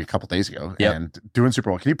video maybe a couple days ago and doing super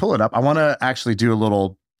well. Can you pull it up? I want to actually do a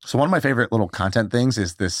little. So one of my favorite little content things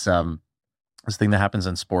is this this thing that happens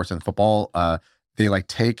in sports and football. They like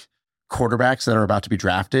take quarterbacks that are about to be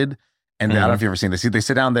drafted, and I don't know if you've ever seen this. They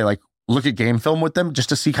sit down, they like look at game film with them just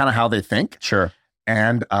to see kind of how they think. Sure.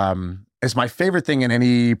 And it's my favorite thing in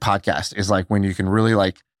any podcast is like when you can really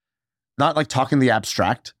like not like talking the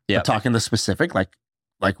abstract, but talking the specific, like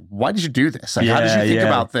why did you do this? Like how did you think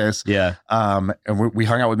about this? Yeah. And we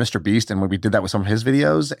hung out with Mr. Beast, and we did that with some of his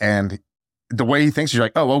videos, and the way he thinks, you're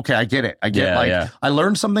like, oh, okay, I get it. I get I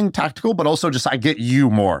learned something tactical, but also just I get you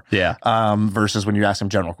more. Yeah. Versus when you ask him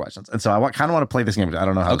general questions. And so I kind of want to play this game. I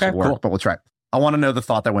don't know how this will work, but we'll try it. I want to know the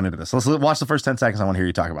thought that went into this. Let's watch the first 10 seconds. I want to hear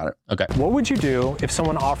you talk about it. Okay. What would you do if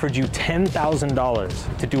someone offered you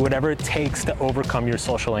 $10,000 to do whatever it takes to overcome your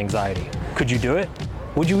social anxiety? Could you do it?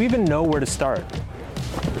 Would you even know where to start?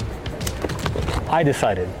 I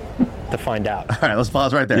decided to find out. All right, let's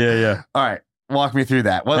pause right there. Yeah. All right. Walk me through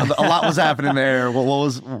that. Well, a lot was happening there.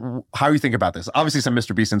 How do you think about this? Obviously some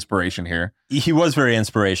Mr. Beast inspiration here. He was very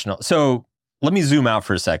inspirational. So let me zoom out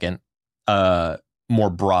for a second, more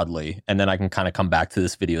broadly, and then I can kind of come back to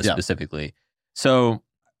this video specifically. So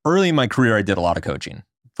early in my career, I did a lot of coaching,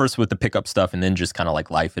 first with the pickup stuff and then just kind of like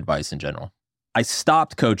life advice in general. I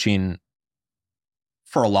stopped coaching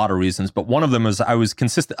for a lot of reasons, but one of them was I was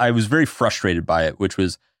very frustrated by it, which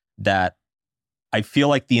was that I feel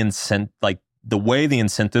like the way the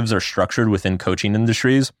incentives are structured within coaching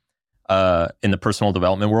industries, in the personal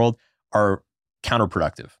development world, are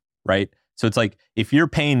counterproductive, right? So it's like, if you're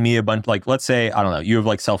paying me a bunch, like, let's say, I don't know, you have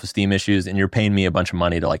like self-esteem issues and you're paying me a bunch of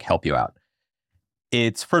money to like help you out.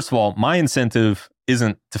 It's, first of all, my incentive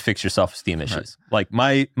isn't to fix your self-esteem issues. Right.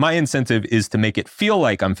 Like my incentive is to make it feel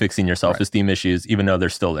like I'm fixing your self-esteem issues, even though they're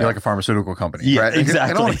still there. You're like a pharmaceutical company. Yeah, right?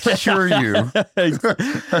 exactly. I don't want to cure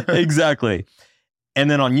you. Exactly. And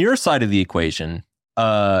then on your side of the equation,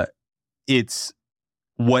 it's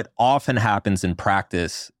what often happens in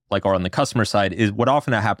practice, like, or on the customer side, is what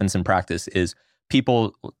often happens in practice is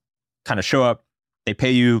people kind of show up, they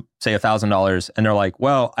pay you, say, $1,000, and they're like,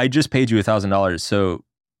 well, I just paid you $1,000, so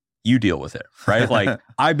you deal with it, right? Like,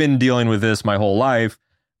 I've been dealing with this my whole life.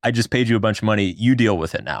 I just paid you a bunch of money. You deal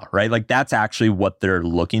with it now, right? Like, that's actually what they're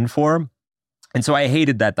looking for. And so I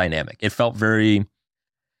hated that dynamic. It felt very,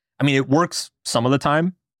 I mean, it works some of the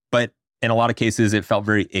time, but in a lot of cases, it felt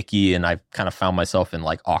very icky, and I kind of found myself in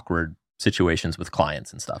like awkward situations with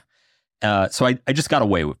clients and stuff. So I just got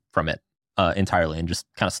away from it entirely and just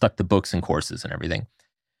kind of stuck to books and courses and everything.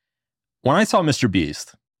 When I saw Mr.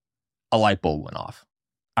 Beast, a light bulb went off.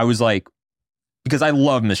 I was like, because I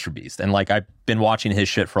love Mr. Beast and like I've been watching his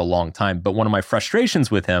shit for a long time, but one of my frustrations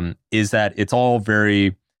with him is that it's all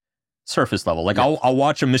very surface level. Like, I'll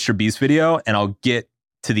watch a Mr. Beast video and I'll get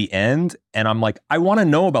to the end and I'm like, I want to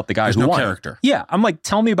know about the guy who won. Character. Yeah, I'm like,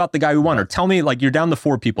 tell me about the guy who won, or tell me, like, you're down to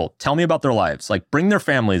 4 people. Tell me about their lives. Like, bring their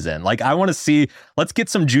families in. Like, I want to see. Let's get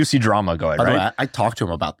some juicy drama going. By the right? way, I talked to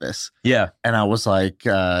him about this. Yeah, and I was like,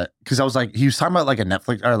 because I was like, he was talking about like a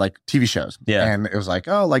Netflix or like TV shows. Yeah, and it was like,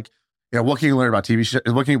 oh, like, you know, what can you learn about TV shows?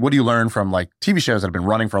 What do you learn from like TV shows that have been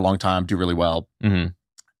running for a long time, do really well? Mm-hmm.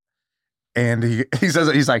 And he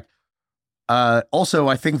says, he's like, also,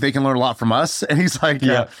 I think they can learn a lot from us. And he's like,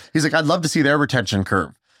 I'd love to see their retention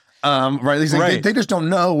curve. Right. He's like, they just don't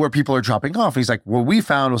know where people are dropping off. He's like, what we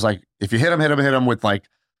found was like, if you hit them with like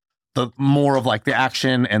the more of like the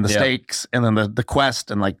action and the stakes and then the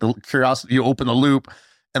quest and like the curiosity, you open the loop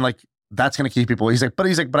and like, that's going to keep people. He's like, but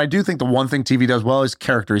I do think the one thing TV does well is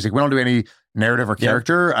character. He's like, we don't do any narrative or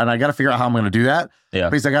character, and I got to figure out how I'm going to do that. Yeah.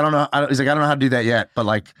 But he's like, I don't know. He's like, I don't know how to do that yet, but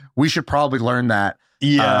like, we should probably learn that.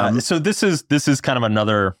 Yeah. So this is kind of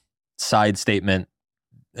another side statement,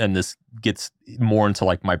 and this gets more into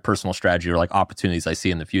like my personal strategy or like opportunities I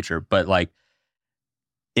see in the future. But like,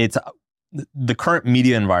 it's the current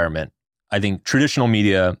media environment. I think traditional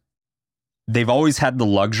media, they've always had the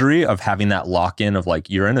luxury of having that lock-in of like,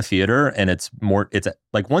 you're in a theater and it's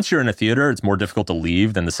like, once you're in a theater, it's more difficult to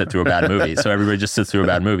leave than to sit through a bad movie. So everybody just sits through a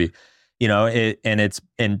bad movie, you know, and it's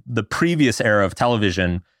in the previous era of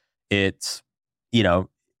television. It's, you know,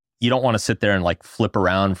 you don't want to sit there and like flip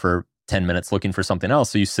around for 10 minutes looking for something else.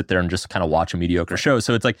 So you sit there and just kind of watch a mediocre show.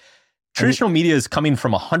 So it's like traditional media is coming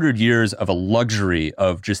from 100 years of a luxury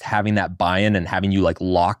of just having that buy-in and having you like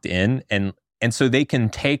locked in. And so they can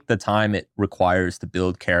take the time it requires to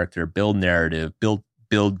build character, build narrative,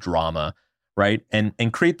 build drama, right? And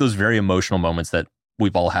create those very emotional moments that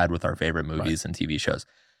we've all had with our favorite movies and TV shows.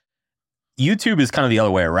 YouTube is kind of the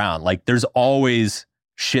other way around. Like there's always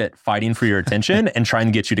shit fighting for your attention and trying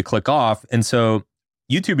to get you to click off. And so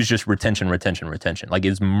YouTube is just retention. Like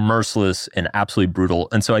it's merciless and absolutely brutal.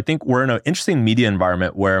 And so I think we're in an interesting media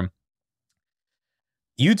environment where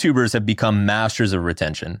YouTubers have become masters of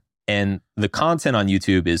retention. And the content on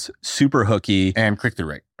YouTube is super hooky. And click-through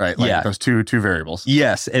rate, right? Like those two variables.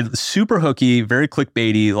 Yes. And super hooky, very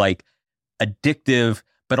clickbaity, like addictive,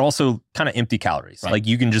 but also kind of empty calories. Right. Like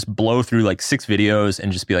you can just blow through like 6 videos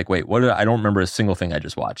and just be like, wait, I don't remember a single thing I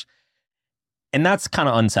just watched. And that's kind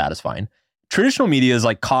of unsatisfying. Traditional media is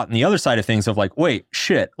like caught in the other side of things of like, wait,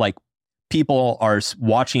 shit, like people are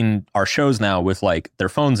watching our shows now with like their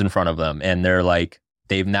phones in front of them. And they're like,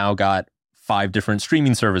 they've now got 5 different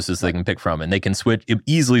streaming services they can pick from, and they can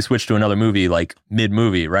easily switch to another movie like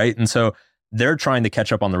mid-movie, right? And so they're trying to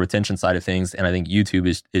catch up on the retention side of things, and I think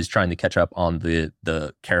YouTube is trying to catch up on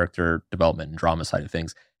the character development and drama side of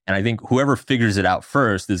things. And I think whoever figures it out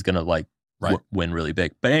first is going to like win really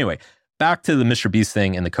big. But anyway, back to the Mr. Beast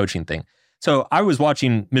thing and the coaching thing. So I was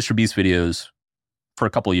watching Mr. Beast videos for a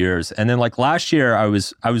couple of years, and then like last year I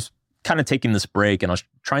was kind of taking this break, and I was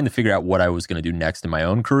trying to figure out what I was going to do next in my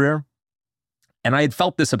own career. And I had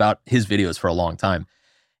felt this about his videos for a long time.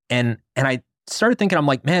 And I started thinking, I'm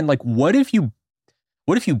like, man, like what if you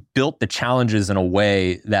built the challenges in a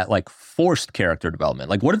way that like forced character development?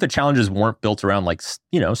 Like what if the challenges weren't built around like,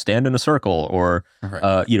 stand in a circle or,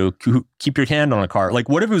 keep your hand on a car? Like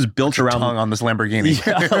what if it was built around tongue on this Lamborghini?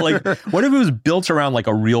 Yeah, like what if it was built around like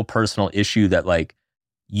a real personal issue that like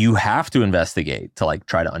you have to investigate to like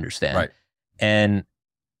try to understand? Right. And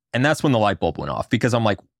that's when the light bulb went off, because I'm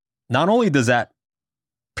like, not only does that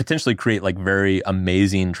potentially create like very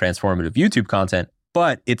amazing transformative YouTube content,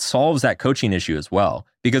 but it solves that coaching issue as well.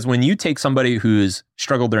 Because when you take somebody who's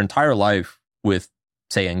struggled their entire life with,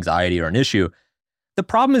 say, anxiety or an issue, the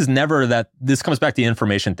problem is never that, this comes back to the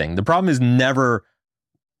information thing. The problem is never,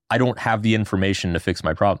 I don't have the information to fix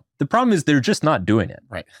my problem. The problem is they're just not doing it.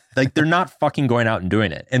 Right. Like they're not fucking going out and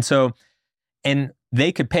doing it. And so, and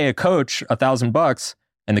they could pay a coach $1,000,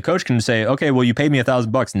 and the coach can say, okay, well, you paid me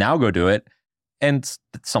 $1,000, now go do it. And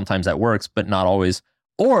sometimes that works, but not always.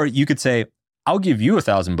 Or you could say, I'll give you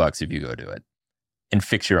 $1,000 if you go do it and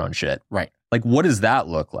fix your own shit. Right. Like, what does that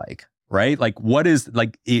look like? Right. Like, what is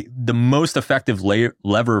like the most effective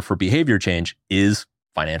lever for behavior change is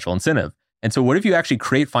financial incentive. And so what if you actually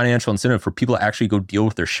create financial incentive for people to actually go deal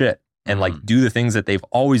with their shit and like do the things that they've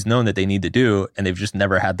always known that they need to do, and they've just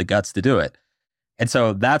never had the guts to do it? And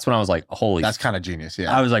so that's when I was like, holy, that's kind of genius.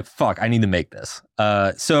 Yeah. I was like, fuck, I need to make this.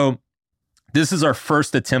 So this is our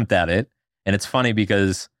first attempt at it. And it's funny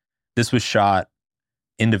because this was shot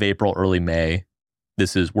end of April, early May.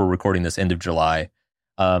 We're recording this end of July.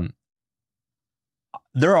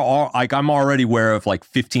 There are like, I'm already aware of like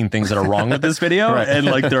 15 things that are wrong with this video. Right. And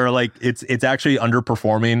like, there are like, it's actually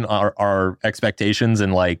underperforming our expectations.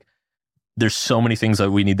 And like, there's so many things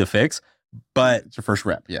that we need to fix. But it's your first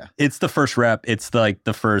rep. Yeah. It's the first rep. It's like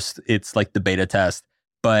it's like the beta test,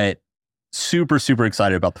 but super, super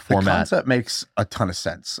excited about the format. The concept makes a ton of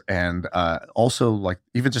sense. And also like,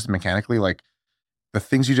 even just mechanically, like the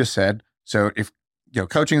things you just said. So if,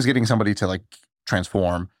 coaching is getting somebody to like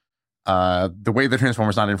transform, the way the transform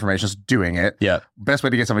is not information, is doing it. Yeah. Best way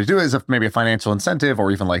to get somebody to do it is maybe a financial incentive,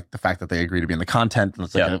 or even like the fact that they agree to be in the content. And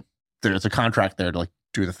it's like there's a contract there to like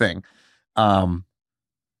do the thing.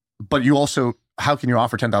 But you also, how can you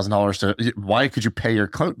offer $10,000 to, why could you pay your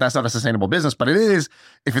coach? That's not a sustainable business, but it is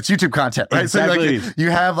if it's YouTube content, right? Exactly. So like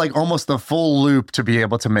you have like almost the full loop to be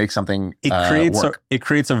able to make something work. It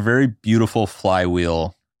creates a very beautiful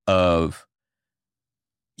flywheel of,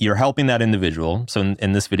 you're helping that individual. So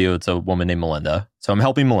in this video, it's a woman named Melinda. So I'm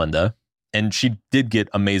helping Melinda, and she did get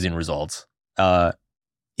amazing results.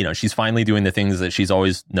 She's finally doing the things that she's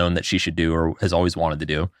always known that she should do or has always wanted to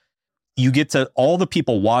do. You get to all the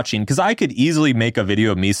people watching, because I could easily make a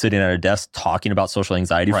video of me sitting at a desk talking about social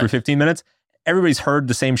anxiety for 15 minutes. Everybody's heard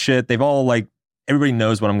the same shit. They've all like, everybody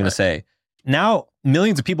knows what I'm going to say. Now,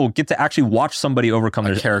 millions of people get to actually watch somebody overcome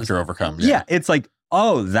their character overcome. Yeah. It's like,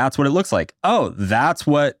 oh, that's what it looks like. Oh, that's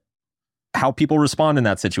how people respond in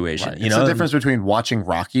that situation. Right. It's the difference between watching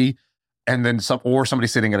Rocky and then somebody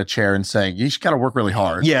sitting at a chair and saying, you just got to work really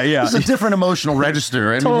hard. Yeah, yeah. It's a different emotional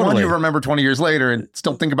register. And one you remember 20 years later and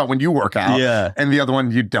still think about when you work out. Yeah. And the other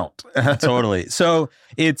one you don't. Totally. So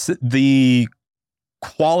it's the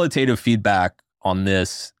qualitative feedback on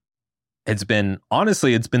this. It's been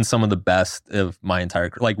some of the best of my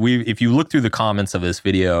entire career. Like if you look through the comments of this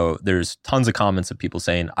video, there's tons of comments of people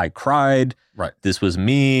saying, I cried. Right. This was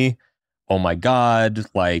me. Oh my God.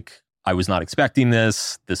 Like, I was not expecting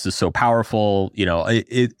this. This is so powerful. You know,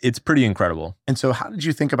 it's pretty incredible. And so how did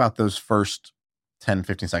you think about those first 10,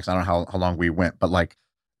 15 seconds? I don't know how long we went, but like,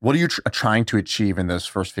 what are you trying to achieve in those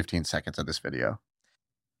first 15 seconds of this video?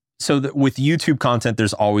 So with YouTube content,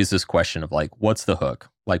 there's always this question of like, what's the hook?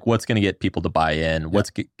 Like, what's going to get people to buy in? What's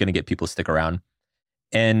going to get people to stick around?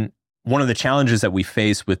 And one of the challenges that we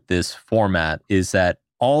face with this format is that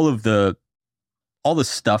all the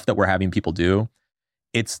stuff that we're having people do,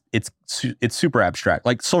 it's super abstract.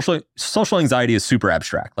 Like social anxiety is super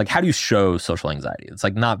abstract. Like, how do you show social anxiety? It's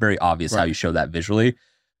like not very obvious how you show that visually.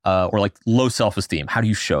 Or like low self-esteem. How do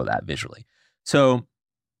you show that visually? So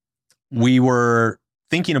we were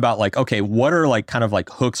thinking about like, okay, what are like kind of like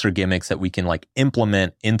hooks or gimmicks that we can like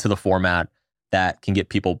implement into the format that can get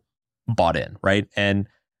people bought in, right? And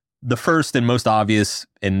the first and most obvious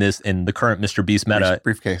in the current Mr. Beast meta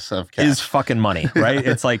briefcase of cash is fucking money, right?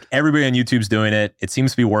 It's like everybody on YouTube's doing it. It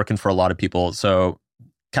seems to be working for a lot of people. So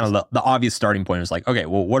kind of the obvious starting point is like, okay,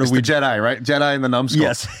 well, what it's are we? The Jedi, right? Jedi and the numbskull.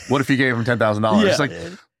 Yes. What if you gave him $10,000? Yeah. Like,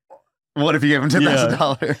 what if you gave him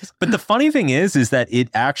 $10,000? But the funny thing is that it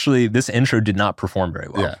actually, this intro did not perform very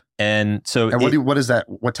well. Yeah. And so, and what is that?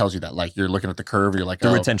 What tells you that? Like, you're looking at the curve, you're like, the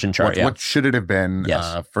retention chart. What should it have been?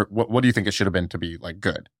 Yes. What do you think it should have been to be like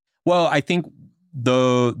good? Well, I think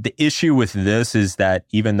the issue with this is that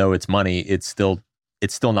even though it's money, it's still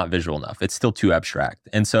not visual enough. It's still too abstract.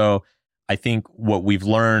 And so I think what we've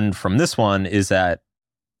learned from this one is that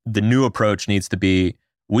the new approach needs to be,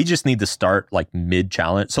 we just need to start like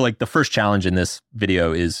mid-challenge. So like the first challenge in this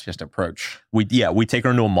video is just approach. We take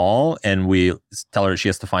her into a mall and we tell her she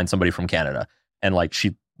has to find somebody from Canada. And like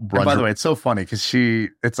she runs. And by the way, it's so funny because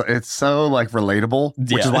it's so like relatable,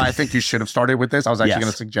 which is why I think you should have started with this. I was actually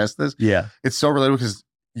going to suggest this. Yeah. It's so relatable because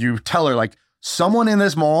you tell her like, someone in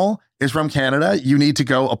this mall is from Canada. You need to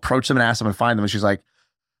go approach them and ask them and find them. And she's like,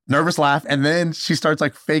 nervous laugh, and then she starts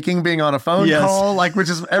like faking being on a phone call, like, which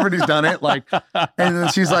is everybody's done it, like, and then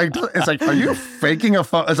she's like, it's like, are you faking a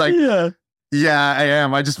phone? It's like, yeah, I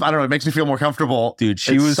am. I don't know. It makes me feel more comfortable, dude.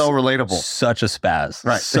 She was so relatable, such a spaz,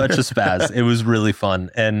 right? Such a spaz. It was really fun,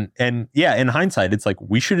 and yeah, in hindsight, it's like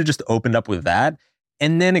we should have just opened up with that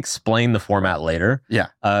and then explain the format later. Yeah,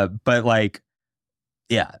 but like,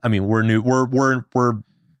 yeah, I mean, we're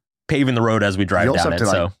paving the road as we drive down it.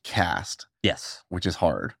 So like, cast. Yes. Which is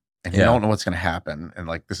hard. And you don't know what's going to happen. And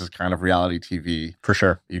like, this is kind of reality TV. For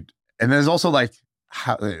sure. And there's also like,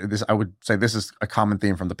 I would say this is a common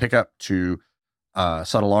theme from the pickup to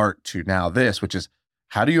subtle art to now this, which is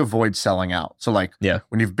how do you avoid selling out? So like,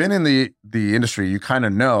 when you've been in the industry, you kind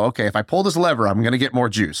of know, okay, if I pull this lever, I'm going to get more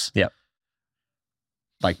juice. Yeah.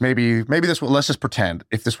 Like maybe this, let's just pretend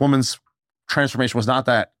if this woman's transformation was not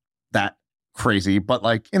that crazy, but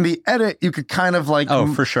like in the edit you could kind of like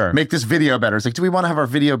for sure make this video better. It's like, do we want to have our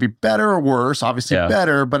video be better or worse? Obviously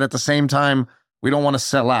better, but at the same time we don't want to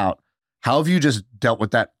sell out. How have you just dealt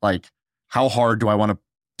with that? Like, how hard do I want to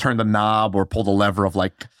turn the knob or pull the lever of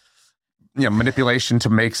like, you know, manipulation to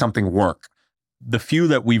make something work? The few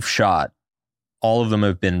that we've shot, all of them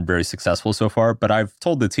have been very successful so far, but I've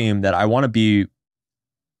told the team that I want to be,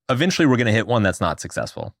 eventually we're going to hit one that's not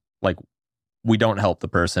successful. Like, we don't help the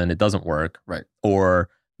person, it doesn't work. Right. Or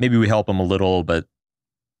maybe we help them a little, but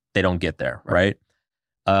they don't get there. Right.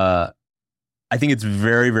 I think it's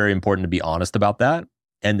very, very important to be honest about that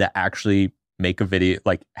and to actually make a video,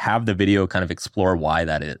 like have the video kind of explore why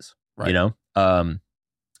that is, you know?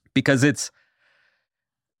 Because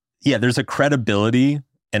there's a credibility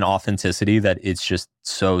and authenticity that it's just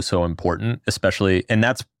so important, especially, and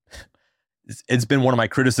it's been one of my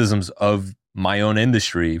criticisms of my own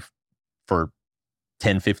industry for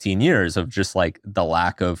 10, 15 years of just like the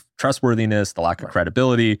lack of trustworthiness, the lack of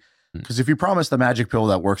credibility. Because if you promise the magic pill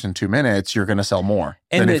that works in 2 minutes, you're going to sell more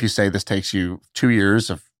than if you say this takes you 2 years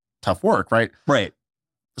of tough work, right? Right.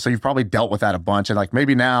 So you've probably dealt with that a bunch. And like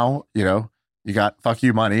maybe now, you know, you got fuck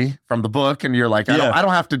you money from the book and you're like, I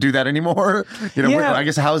don't have to do that anymore. You know, I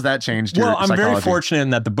guess how has that changed your I'm psychology? very fortunate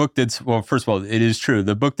in that the book did, well, first of all, it is true.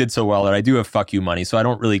 The book did so well that I do have fuck you money. So I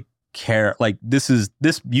don't really care. Like this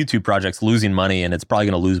YouTube project's losing money and it's probably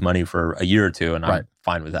going to lose money for a year or two. And I'm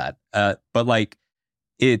fine with that. But like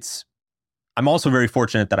I'm also very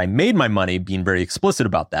fortunate that I made my money being very explicit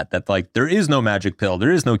about that like there is no magic pill.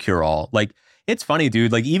 There is no cure all. Like it's funny,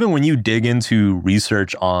 dude. Like even when you dig into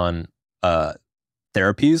research on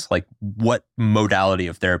therapies, like what modality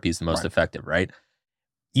of therapy is the most effective, right?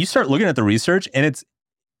 You start looking at the research and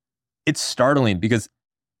it's startling because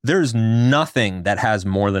there's nothing that has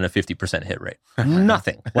more than a 50% hit rate.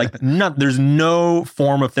 Nothing. Like there's no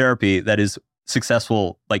form of therapy that is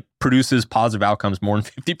successful, like produces positive outcomes more than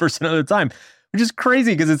 50% of the time. which is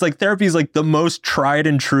crazy because it's like therapy is like the most tried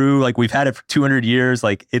and true. Like we've had it for 200 years.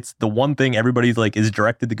 Like it's the one thing everybody's like is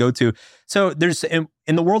directed to go to. So there's in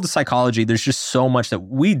the world of psychology, there's just so much that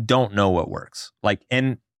we don't know what works. Like,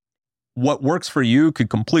 and what works for you could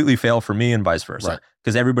completely fail for me and vice versa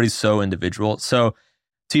because everybody's so individual. So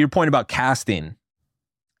to your point about casting,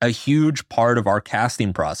 a huge part of our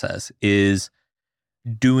casting process is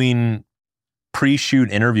doing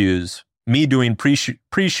pre-shoot interviews, me doing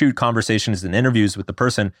pre-shoot conversations and interviews with the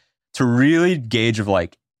person to really gauge of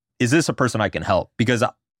like, is this a person I can help? Because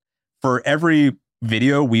for every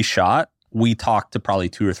video we shot, we talked to probably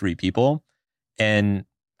 2 or 3 people, and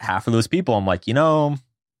half of those people, I'm like,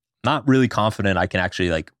 not really confident I can actually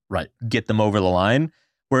like get them over the line.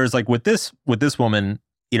 Whereas like with this woman,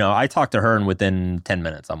 I talked to her and within 10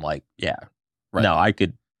 minutes, I'm like, no, I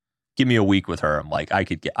could give me a week with her. I'm like, I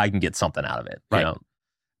can get something out of it. Right.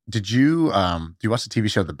 Did you, do you watch the TV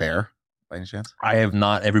show The Bear by any chance? I have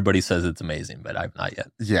not. Everybody says it's amazing, but I've not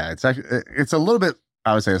yet. Yeah. It's actually, it's a little bit,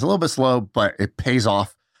 I would say it's a little bit slow, but it pays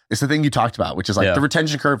off. It's the thing you talked about, which is like the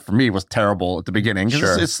retention curve for me was terrible at the beginning.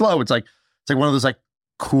 Sure. It's slow. It's like one of those like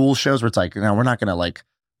cool shows where it's like, no, we're not going to like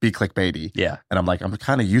be clickbaity. Yeah. And I'm like, I'm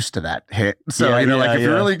kind of used to that hit. So, if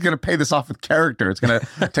you're really going to pay this off with character, it's going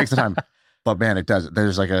to take some time. But man, it does.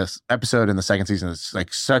 There's like a episode in the second season that's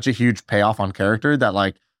like such a huge payoff on character that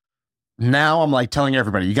like now I'm like telling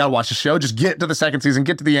everybody, you got to watch the show. Just get to the second season,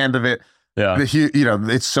 get to the end of it. Yeah.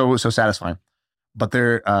 It's so satisfying. But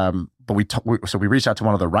we reached out to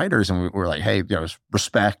one of the writers and we were like, hey,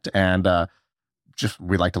 respect. And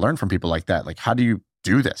we like to learn from people like that. Like, how do you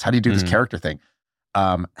do this? How do you do this character thing?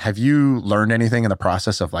 Have you learned anything in the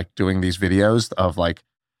process of like doing these videos of like,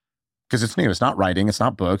 because it's new, it's not writing, it's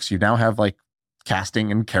not books. You now have like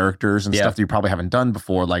casting and characters and stuff that you probably haven't done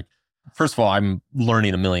before. Like, first of all, I'm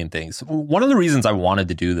learning a million things. One of the reasons I wanted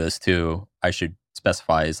to do this too, I should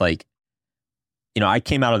specify, is like, I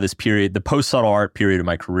came out of this period, the post-subtle art period of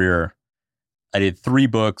my career. I did 3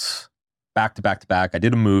 books back to back to back. I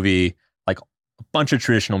did a movie, like a bunch of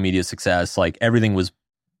traditional media success. Like everything was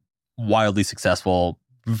wildly successful,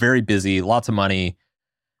 very busy, lots of money.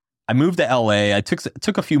 I moved to LA. I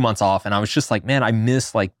took a few months off and I was just like, man, I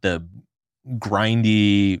miss like the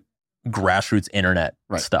grindy grassroots internet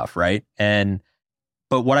stuff. Right.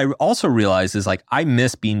 But what I also realized is like, I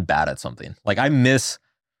miss being bad at something. Like I miss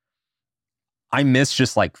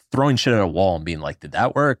just like throwing shit at a wall and being like, did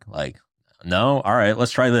that work? Like, no. All right,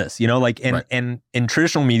 let's try this, and in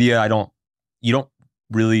traditional media, you don't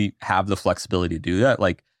really have the flexibility to do that.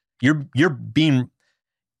 Like you're being,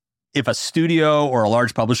 if a studio or a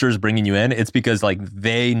large publisher is bringing you in, it's because like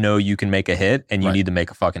they know you can make a hit and you need to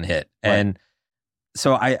make a fucking hit. And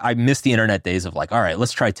so I miss the internet days of like, all right,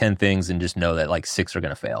 let's try 10 things and just know that like 6 are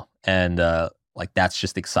going to fail. And like, that's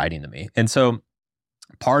just exciting to me. And so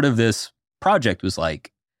part of this project was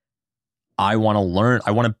like, I want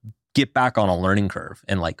to get back on a learning curve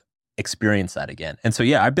and like experience that again. And so,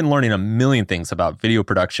 I've been learning a million things about video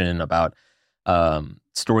production, about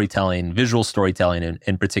storytelling, visual storytelling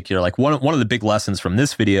in particular. Like one of the big lessons from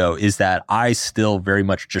this video is that I still very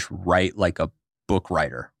much just write like a book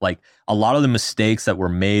writer. Like a lot of the mistakes that were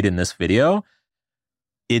made in this video,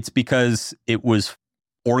 it's because it was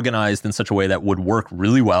organized in such a way that would work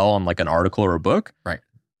really well on like an article or a book. Right.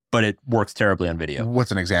 But it works terribly on video.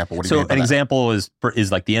 What's an example? What do you mean by an that? example is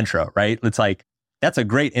like the intro, right? It's like, that's a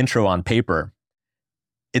great intro on paper.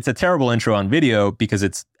 It's a terrible intro on video because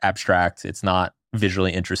it's abstract. It's not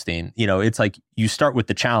visually interesting. It's like you start with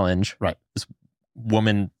the challenge. Right. This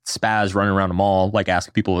woman spaz running around a mall, like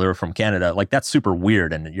asking people if they're from Canada. Like that's super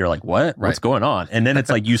weird. And you're like, what? What's going on? And then it's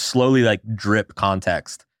like you slowly like drip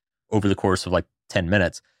context over the course of like 10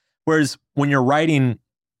 minutes. Whereas when you're writing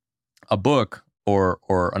a book or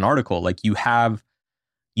an article, like you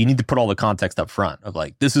need to put all the context up front of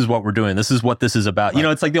like, this is what we're doing. This is what this is about. Right.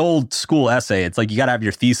 It's like the old school essay. It's like, you got to have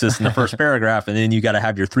your thesis in the first paragraph and then you got to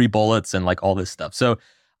have your 3 bullets and like all this stuff. So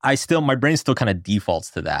my brain still kind of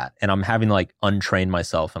defaults to that. And I'm having to like untrain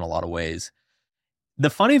myself in a lot of ways. The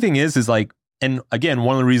funny thing is like, and again,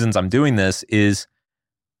 one of the reasons I'm doing this is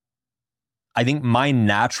I think my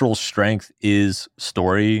natural strength is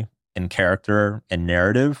story and character and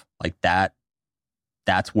narrative. Like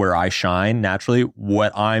that's where I shine naturally.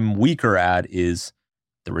 What I'm weaker at is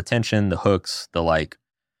the retention, the hooks, the like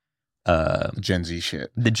Gen Z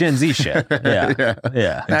shit. The Gen Z shit. Yeah.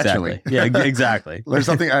 Yeah. Naturally. Exactly. Yeah, exactly. There's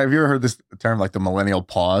something, have you ever heard this term like the millennial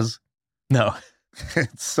pause? No.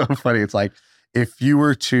 It's so funny. It's like, it's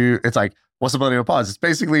like, what's the millennial pause? It's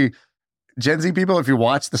basically Gen Z people, if you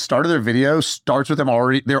watch the start of their video, starts with them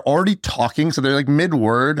they're already talking. So they're like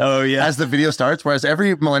mid-word as the video starts. Whereas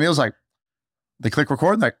every millennial's like, they click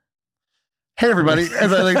record and like, hey everybody.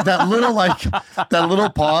 And then, like, that little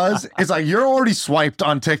pause. It's like, you're already swiped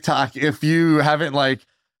on TikTok if you haven't like,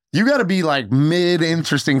 you got to be like mid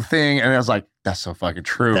interesting thing. And I was like, that's so fucking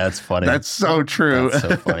true. That's funny. That's so true. That's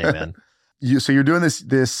so funny, man. So you're doing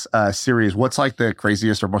this series. What's like the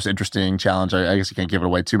craziest or most interesting challenge? I guess you can't give it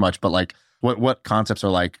away too much, but like what concepts are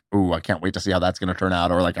like, ooh, I can't wait to see how that's going to turn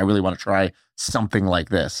out, or like I really want to try something like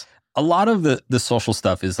this. A lot of the social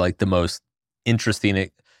stuff is like the most interesting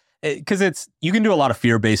because you can do a lot of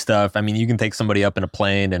fear-based stuff. I mean, you can take somebody up in a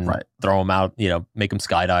plane and throw them out, make them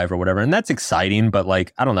skydive or whatever, and that's exciting. But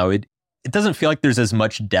like, I don't know, it doesn't feel like there's as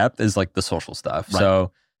much depth as like the social stuff. Right.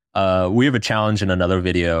 So. We have a challenge in another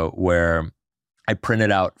video where I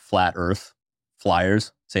printed out flat Earth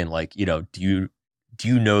flyers saying like, do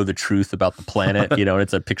you know the truth about the planet? And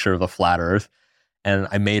it's a picture of a flat Earth, and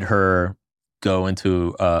I made her go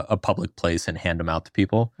into a public place and hand them out to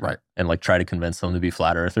people, right? And like try to convince them to be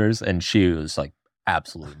flat earthers, and she was like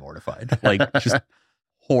absolutely mortified, like just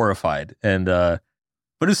horrified, and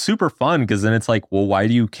but it's super fun because then it's like, well, why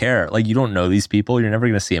do you care? Like, you don't know these people. You're never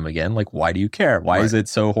going to see them again. Like, why do you care? Why is it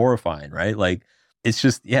so horrifying, right? Like, it's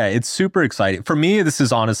just, it's super exciting. For me, this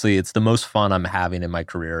is honestly, it's the most fun I'm having in my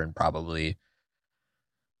career in probably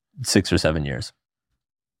 6 or 7 years.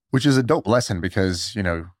 Which is a dope lesson because,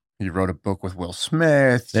 you wrote a book with Will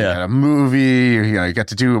Smith, you had a movie, you got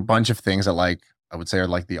to do a bunch of things that like, I would say are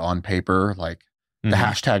like the on paper, like the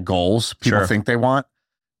hashtag goals people think they want.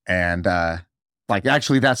 And, like,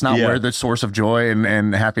 actually, that's not where the source of joy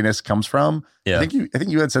and happiness comes from. Yeah. I think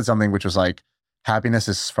you had said something which was like, happiness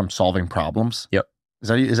is from solving problems. Yep. Is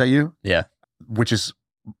that you? Yeah. Which is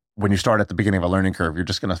when you start at the beginning of a learning curve, you're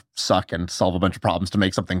just going to suck and solve a bunch of problems to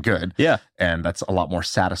make something good. Yeah. And that's a lot more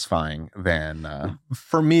satisfying than...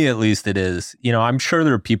 For me, at least, it is. I'm sure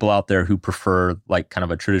there are people out there who prefer like kind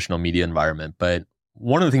of a traditional media environment. But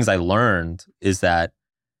one of the things I learned is that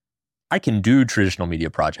I can do traditional media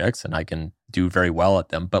projects and I can do very well at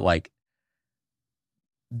them, but like,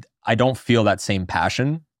 I don't feel that same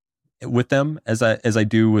passion with them as I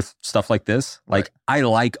do with stuff like this. Like, I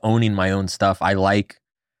like owning my own stuff. I like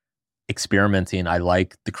experimenting. I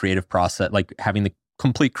like the creative process, like having the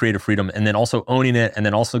complete creative freedom and then also owning it and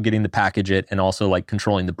then also getting to package it and also like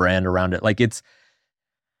controlling the brand around it. Like, it's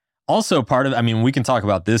also part of, I mean, we can talk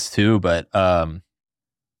about this too, but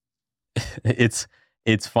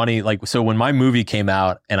it's funny, like, so when my movie came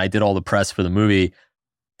out and I did all the press for the movie,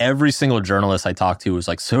 every single journalist I talked to was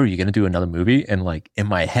like, so are you going to do another movie? And like, in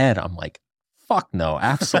my head, I'm like, fuck no,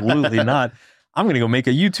 absolutely not. I'm going to go make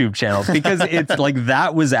a YouTube channel because it's like,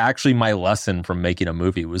 that was actually my lesson from making a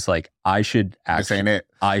movie was like, I should just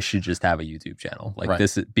have a YouTube channel. Like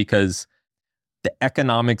this is because the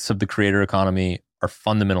economics of the creator economy are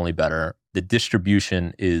fundamentally better. The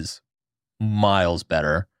distribution is miles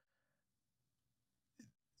better.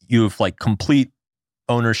 You have like complete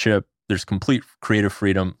ownership. There's complete creative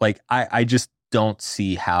freedom. Like I just don't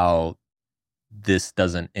see how this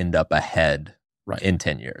doesn't end up ahead in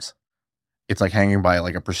 10 years. It's like hanging by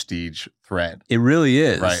like a prestige thread. It really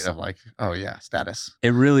is. Right. Of like, oh yeah, status. It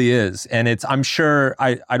really is. And I'm sure,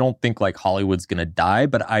 I don't think like Hollywood's going to die,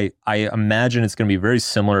 but I imagine it's going to be very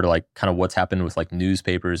similar to like kind of what's happened with like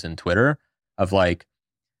newspapers and Twitter of like,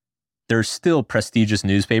 there's still prestigious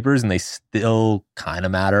newspapers and they still kind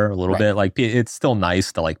of matter a little bit. Like it's still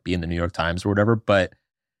nice to like be in the New York Times or whatever, but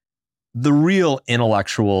the real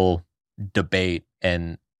intellectual debate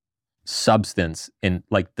and substance in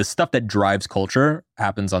like the stuff that drives culture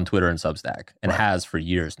happens on Twitter and Substack and has for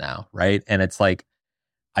years now. Right. And it's like,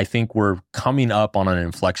 I think we're coming up on an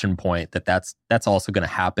inflection point that's also going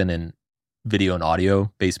to happen in video and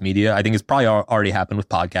audio based media. I think it's probably already happened with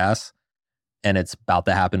podcasts. And it's about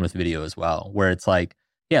to happen with video as well, where it's like,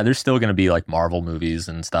 yeah, there's still going to be like Marvel movies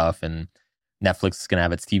and stuff, and Netflix is going to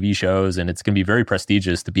have its TV shows, and it's going to be very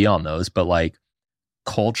prestigious to be on those. But like,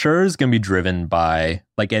 culture is going to be driven by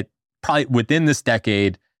like it probably within this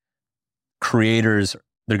decade. Creators,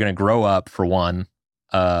 they're going to grow up for one,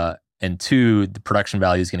 and two, the production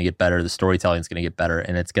value is going to get better, the storytelling is going to get better,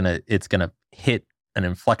 and it's gonna hit an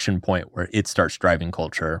inflection point where it starts driving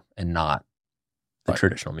culture and not the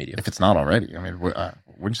traditional media. If it's not already, I mean, wouldn't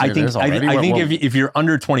you say it is already? I think if you're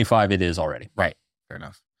under 25, it is already. Right. Fair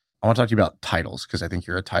enough. I want to talk to you about titles because I think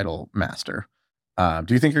you're a title master. Do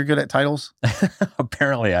you think you're good at titles?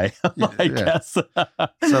 Apparently, I guess. So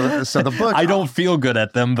the book. I don't feel good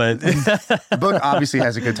at them, but the book obviously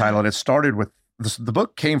has a good title, and it started with the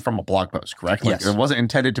book came from a blog post, correct? Like, yes. It wasn't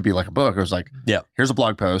intended to be like a book. It was like, here's a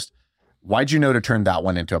blog post. Why'd you know to turn that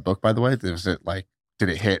one into a book? By the way, was it like? Did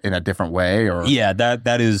it hit in a different way or? Yeah,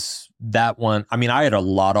 that is that one, I mean, I had a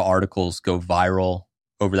lot of articles go viral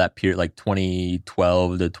over that period, like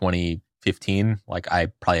 2012 to 2015. Like I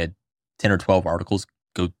probably had 10 or 12 articles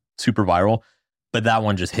go super viral, but that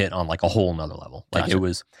one just hit on like a whole nother level. Like Gotcha. it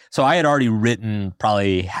was, so I had already written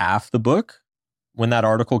probably half the book when that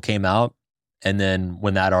article came out. And then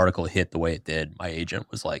when that article hit the way it did, my agent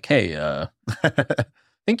was like, hey,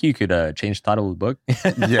 think you could change the title of the book.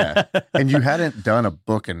 Yeah. And you hadn't done a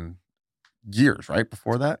book in years, right?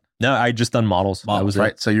 Before that? No, I just done models. That was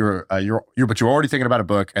right? it. So you were but you were already thinking about a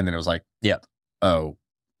book, and then it was like, Yeah. Oh,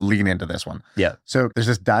 lean into this one. Yeah. So there's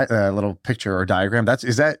this little picture or diagram.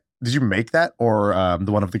 Did you make that, or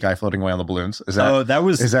the one of the guy floating away on the balloons? Is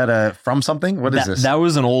that from something? What is this? That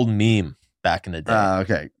was an old meme back in the day.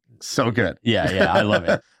 Okay. So good. Yeah, I love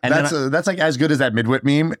it. And that's like as good as that midwit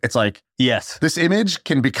meme. It's like, yes, this image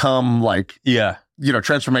can become like,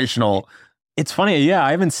 transformational. It's funny. Yeah,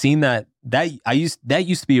 I haven't seen that. That used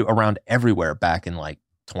to be around everywhere back in like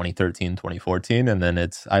 2013, 2014, and then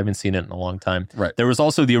I haven't seen it in a long time. Right. There was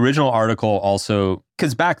also the original article also,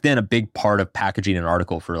 because back then a big part of packaging an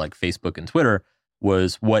article for like Facebook and Twitter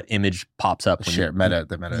was what image pops up when the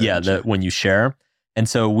meta. Yeah, when you share. And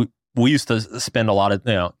so we used to spend a lot of,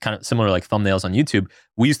 kind of similar like thumbnails on YouTube.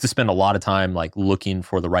 We used to spend a lot of time like looking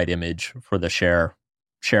for the right image for the share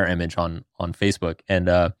image on Facebook. And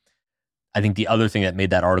I think the other thing that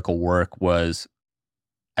made that article work was,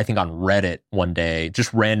 I think on Reddit one day,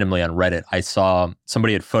 just randomly on Reddit, I saw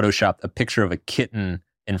somebody had photoshopped a picture of a kitten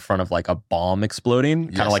in front of like a bomb exploding,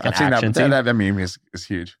 kind of like an action scene. That meme is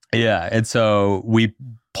huge. Yeah, and so we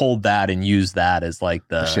pulled that and used that as like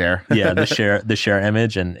the share. Yeah, the share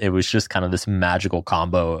image, and it was just kind of this magical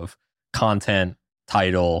combo of content,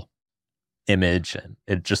 title, image, and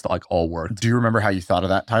it just like all worked. Do you remember how you thought of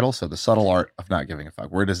that title? So the subtle art of not giving a fuck.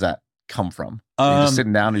 Where does that come from? Are you just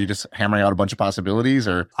sitting down? Are you just hammering out a bunch of possibilities?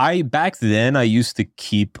 Or back then I used to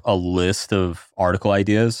keep a list of article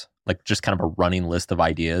ideas, like just kind of a running list of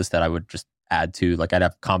ideas that I would just add to. Like I'd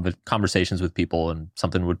have conversations with people, and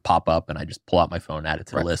something would pop up, and I just pull out my phone, add it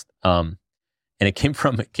to the list. And it came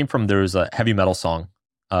from there was a heavy metal song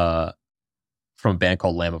from a band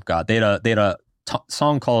called Lamb of God. They had a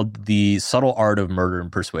song called "The Subtle Art of Murder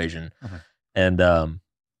and Persuasion," and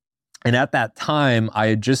at that time I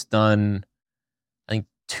had just done, I think,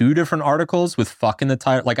 2 different articles with "fuck" in the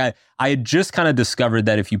title. Like I had just kind of discovered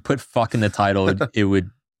that if you put "fuck" in the title, it would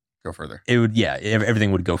go further. It would,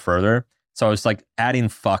 everything would go further. So I was like adding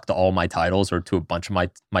 "fuck" to all my titles, or to a bunch of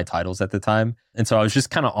my titles at the time. And so I was just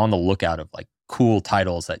kind of on the lookout of like cool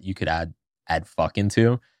titles that you could add "fuck"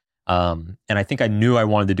 into. And I think I knew I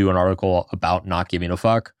wanted to do an article about not giving a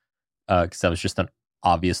fuck, because that was just an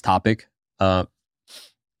obvious topic.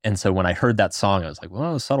 And so when I heard that song, I was like,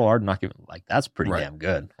 well, subtle art, not giving, like, that's pretty damn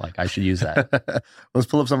good. Like, I should use that. Let's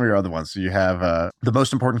pull up some of your other ones. So you have the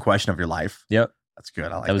most important question of your life. Yep. That's good.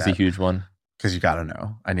 I like that. That was a huge one. Because you got to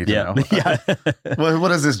know. I need to know. Yeah. What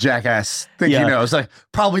does this jackass think he knows? Like,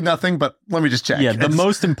 probably nothing, but let me just check. Yeah, the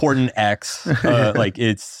most important X, like,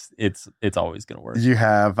 it's always going to work. You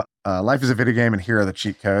have life is a video game and here are the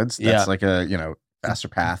cheat codes. That's like a, faster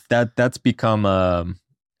path. That's become...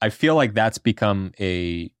 I feel like that's become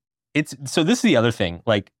so this is the other thing.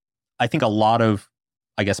 Like, I think a lot of,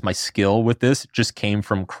 I guess, my skill with this just came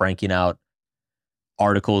from cranking out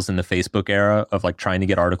articles in the Facebook era of like trying to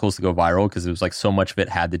get articles to go viral, because it was like so much of it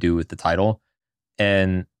had to do with the title.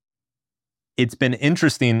 And it's been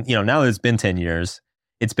interesting, now that it's been 10 years,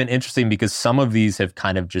 it's been interesting because some of these have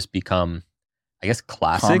kind of just become, I guess,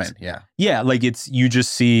 classics. Common, yeah. Like you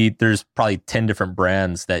just see there's probably 10 different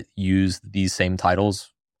brands that use these same titles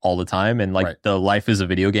all the time. And like the life is a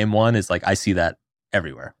video game one is like, I see that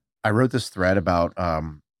everywhere. I wrote this thread about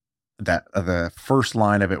that the first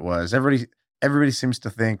line of it was everybody seems to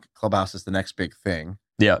think Clubhouse is the next big thing.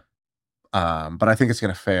 Yeah. But I think it's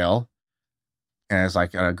going to fail. And it's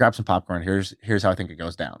like, grab some popcorn. Here's how I think it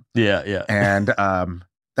goes down. Yeah. Yeah. And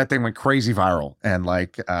that thing went crazy viral. And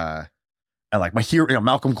like my hero,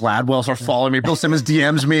 Malcolm Gladwell starts following me. Bill Simmons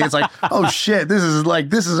DMs me. It's like, oh shit, this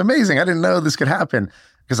is amazing. I didn't know this could happen.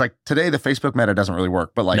 Because like today, the Facebook meta doesn't really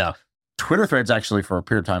work, but like Twitter threads actually for a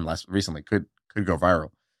period of time recently could go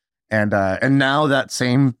viral, and now that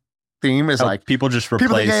same theme is like people just replace.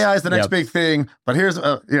 People think AI is the next big thing, but here's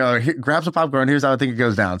grab some popcorn. Here's how I think it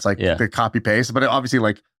goes down. It's like the copy paste, but it obviously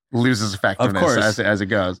like loses effectiveness as it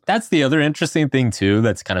goes. That's the other interesting thing too.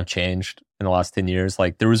 That's kind of changed in the last 10 years.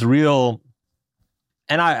 Like there was real,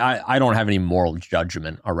 and I don't have any moral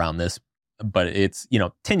judgment around this. But it's,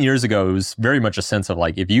 10 years ago, it was very much a sense of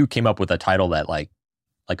like, if you came up with a title that like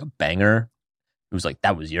a banger, it was like,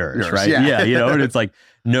 that was yours, right? Yeah. You know, and it's like,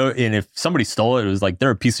 no, and if somebody stole it, it was like,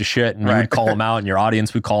 they're a piece of shit, and you would call them out, and your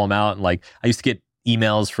audience would call them out. And like, I used to get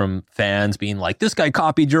emails from fans being like, this guy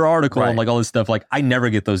copied your article, and like all this stuff. Like, I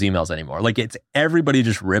never get those emails anymore. Like, it's everybody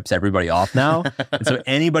just rips everybody off now. And so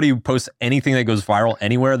anybody who posts anything that goes viral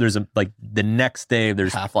anywhere, there's like the next day,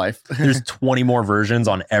 there's Half-Life. there's 20 more versions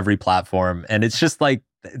on every platform. And it's just like,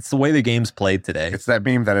 it's the way the game's played today. It's that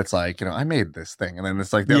meme that it's like, I made this thing. And then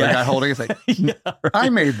it's like the other guy holding it's like,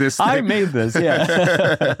 I made this thing. I made this, yeah.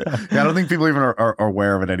 I don't think people even are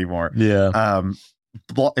aware of it anymore. Yeah.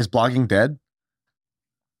 Is blogging dead?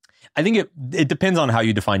 I think it depends on how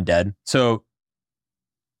you define dead. So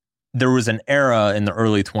there was an era in the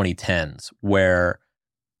early 2010s where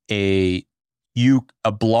a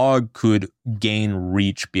blog could gain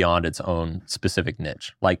reach beyond its own specific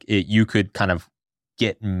niche. Like you could kind of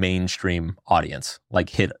get mainstream audience, like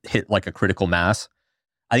hit like a critical mass.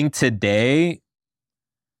 I think today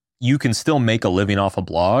you can still make a living off a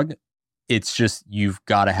blog. It's just, you've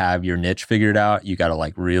got to have your niche figured out. You got to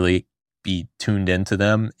like really be tuned into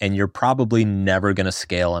them, and you're probably never going to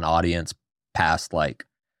scale an audience past like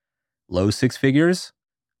low six figures.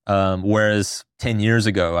 Whereas 10 years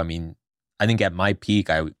ago, I mean, I think at my peak,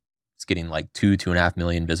 I was getting like 2.5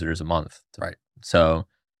 million visitors a month. Right. So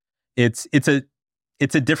it's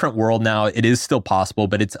a different world now. It is still possible,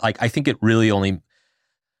 but it's like, I think it really only,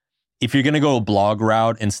 if you're going to go a blog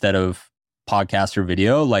route instead of podcast or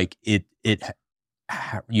video, like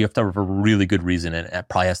you have to have a really good reason, and it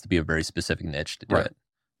probably has to be a very specific niche to do it.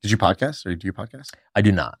 Did you podcast, or do you podcast? I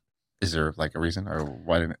do not. Is there like a reason, or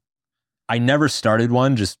why didn't it? I never started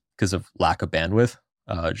one just because of lack of bandwidth,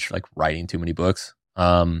 just like writing too many books.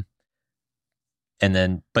 But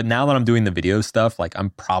now that I'm doing the video stuff, like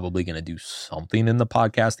I'm probably going to do something in the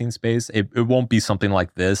podcasting space. It won't be something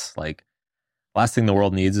like this. Like, last thing the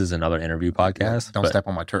world needs is another interview podcast. Don't step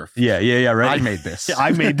on my turf. Yeah, right. I made this.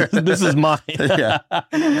 I made this. This is mine. Yeah.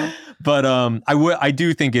 But I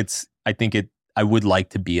would like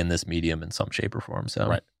to be in this medium in some shape or form. So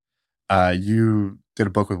right. You did a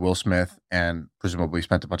book with Will Smith, and presumably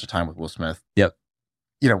spent a bunch of time with Will Smith. Yep.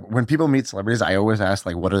 When people meet celebrities, I always ask,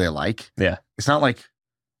 like, what are they like? Yeah. It's not like,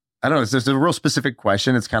 I don't know, it's just a real specific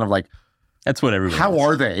question. It's kind of like, that's what everybody how wants.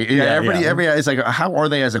 are they? Everybody is like, how are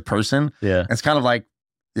they as a person? Yeah. It's kind of like,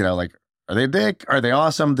 like, are they a dick? Are they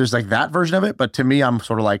awesome? There's like that version of it. But to me, I'm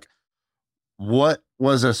sort of like, what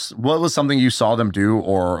was something you saw them do,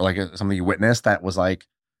 or like something you witnessed that was like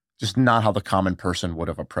just not how the common person would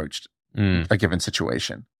have approached a given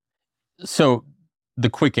situation? So the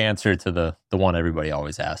quick answer to the one everybody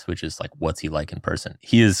always asks, which is like, what's he like in person?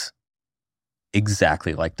 He is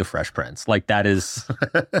exactly like the Fresh Prince. Like, that is,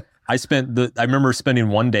 I remember spending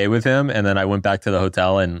one day with him, and then I went back to the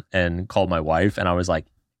hotel and called my wife, and I was like,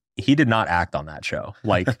 he did not act on that show.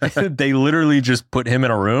 Like, they literally just put him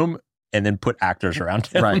in a room and then put actors around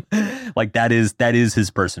him. Right. Like, that is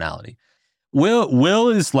his personality. Will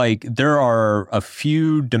is like, there are a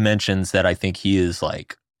few dimensions that I think he is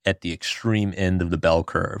like at the extreme end of the bell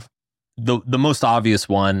curve. The most obvious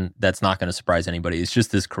one that's not going to surprise anybody is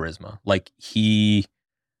just his charisma. Like, he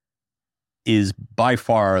is by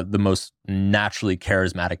far the most naturally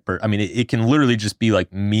charismatic person. I mean, it can literally just be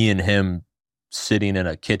like me and him sitting in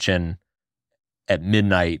a kitchen at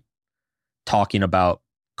midnight talking about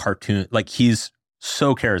cartoon. Like, he's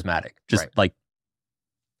so charismatic, just like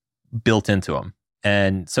built into him.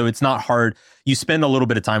 And so it's not hard. You spend a little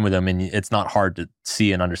bit of time with him, and it's not hard to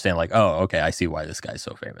see and understand, like, oh, okay, I see why this guy's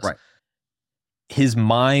so famous. Right. His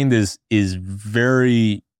mind is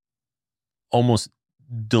very almost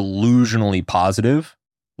delusionally positive.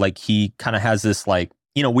 Like, he kind of has this, like,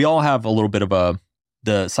 we all have a little bit of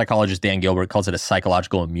the psychologist Dan Gilbert calls it a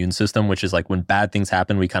psychological immune system, which is like when bad things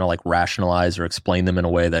happen, we kind of like rationalize or explain them in a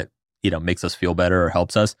way that, makes us feel better or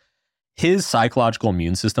helps us. His psychological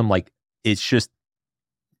immune system, like, it's just,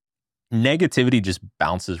 negativity just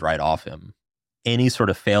bounces right off him. Any sort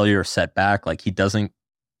of failure or setback, like, he doesn't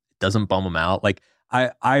bum him out. Like,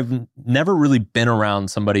 I've never really been around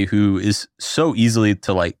somebody who is so easily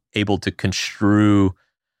to like able to construe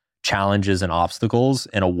challenges and obstacles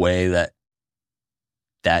in a way that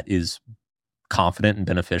is confident and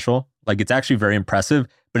beneficial. Like, it's actually very impressive,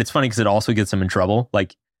 but it's funny because it also gets him in trouble.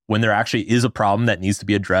 Like, when there actually is a problem that needs to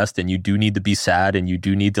be addressed, and you do need to be sad, and you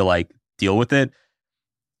do need to like deal with it,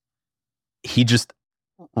 he just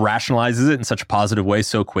rationalizes it in such a positive way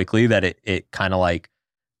so quickly that it kind of like,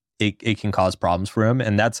 it can cause problems for him.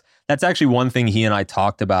 And that's actually one thing he and I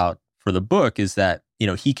talked about for the book, is that,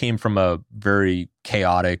 he came from a very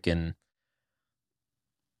chaotic and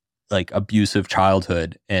like abusive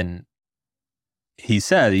childhood. And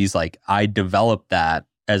he's like, I developed that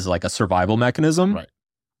as like a survival mechanism. Right.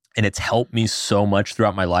 And it's helped me so much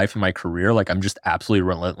throughout my life and my career. Like, I'm just absolutely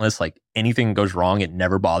relentless. Like, anything goes wrong, it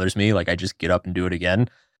never bothers me. Like, I just get up and do it again.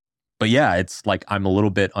 But yeah, it's like I'm a little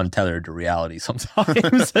bit untethered to reality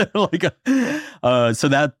sometimes. Like,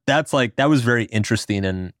 so that's like, that was very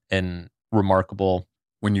interesting and remarkable.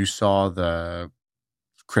 When you saw the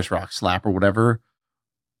Chris Rock slap or whatever,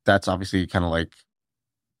 that's obviously kind of like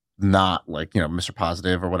not like, Mr.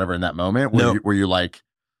 Positive or whatever in that moment. Were you like,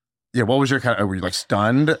 yeah, what was your kind of, were you like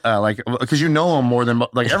stunned? Like, because you know him more than,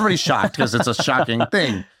 like, everybody's shocked because it's a shocking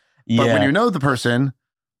thing. But when you know the person,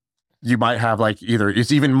 you might have like either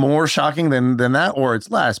it's even more shocking than that, or it's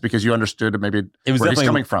less because you understood maybe it was where he's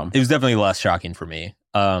coming from. It was definitely less shocking for me.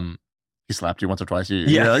 He slapped you once or twice.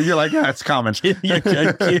 You're like, yeah, it's common.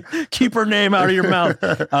 Keep her name out of your mouth.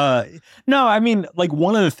 No, I mean, like,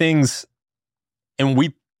 one of the things,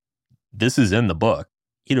 and this is in the book,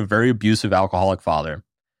 he had a very abusive alcoholic father.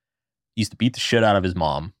 He used to beat the shit out of his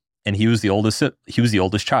mom, and he was the oldest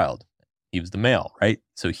child. He was the male, right?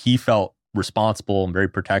 So he felt responsible and very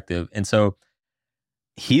protective. And so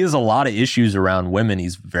he has a lot of issues around women.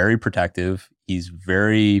 He's very protective. He's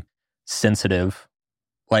very sensitive.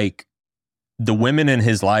 Like, the women in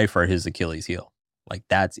his life are his Achilles heel. Like,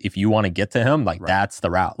 that's, if you want to get to him, like, that's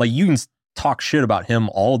the route. Like, you can talk shit about him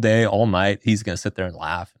all day, all night. He's going to sit there and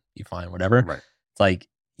laugh and be fine, whatever. Right. It's like,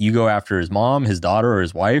 you go after his mom, his daughter, or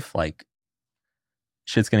his wife, like,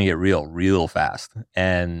 shit's going to get real fast.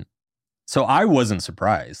 And so I wasn't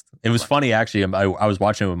surprised. It was funny, actually. I was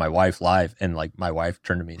watching it with my wife live, and like, my wife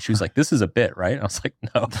turned to me and she was like, "This is a bit, right?" And I was like,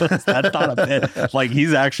 "No, that's not a bit. Like,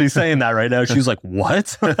 he's actually saying that right now." She was like,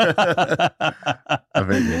 "What?"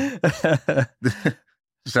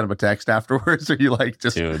 You send him a text afterwards, or you like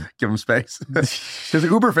just Dude. give him space? Because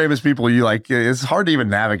uber famous people, you like, it's hard to even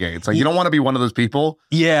navigate. It's like, you don't want to be one of those people.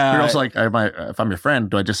 Yeah. You're also like, if I'm your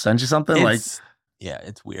friend, do I just send you something? Yeah,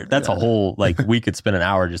 it's weird. That's a whole, like, we could spend an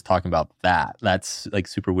hour just talking about that. That's like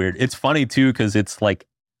super weird. It's funny too, because it's like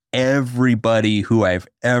everybody who I've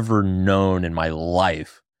ever known in my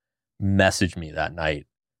life messaged me that night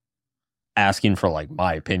asking for like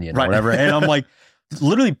my opinion or whatever. And I'm like,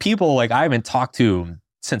 literally people like I haven't talked to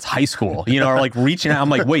since high school, are like reaching out.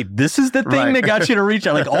 I'm like, wait, this is the thing that got you to reach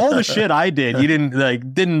out. Like, all the shit I did, you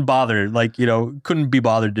didn't bother, like, couldn't be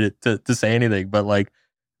bothered to say anything. But like,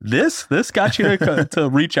 this got you to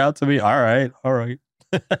reach out to me. All right.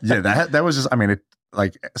 Yeah, that was just, I mean, it,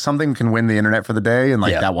 like, something can win the internet for the day, and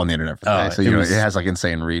like that won the internet for the day. So it has like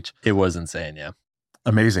insane reach. It was insane. Yeah.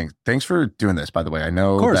 Amazing. Thanks for doing this, by the way. I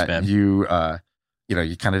know that man. You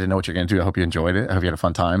you kind of didn't know what you're going to do. I hope you enjoyed it. I hope you had a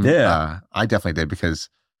fun time. Yeah. I definitely did, because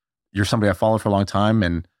you're somebody I followed for a long time.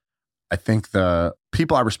 And I think the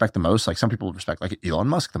people I respect the most, like, some people respect like Elon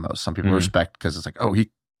Musk the most. Some people respect because it's like, oh, he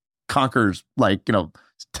conquers, like,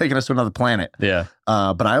 taking us to another planet. Yeah.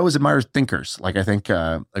 But I always admire thinkers. Like, I think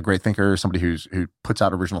a great thinker is somebody who puts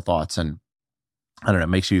out original thoughts, and I don't know,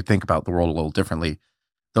 makes you think about the world a little differently.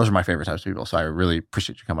 Those are my favorite types of people. So I really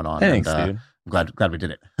appreciate you coming on. Thanks, and, dude. Glad we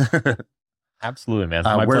did it. Absolutely, man.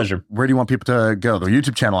 My pleasure. Where do you want people to go? The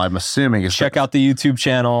YouTube channel, I'm assuming, is check out the YouTube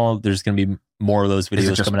channel. There's going to be more of those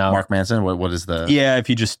videos coming out. Mark Manson. What is the? Yeah, if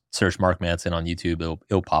you just search Mark Manson on YouTube,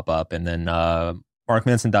 it'll pop up. And then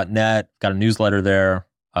markmanson.net, got a newsletter there.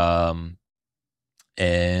 And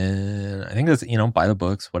I think that's, buy the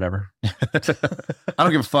books, whatever. I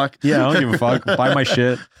don't give a fuck. Yeah, I don't give a fuck. Buy my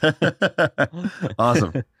shit.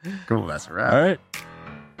 Awesome. Cool. That's a wrap. All right.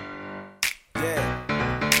 Yeah.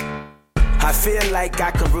 I feel like I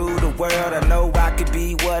can rule the world. I know I could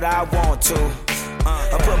be what I want to.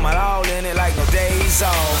 I put my all in it like no days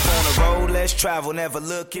off. On the road, let's travel, never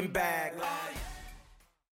looking back.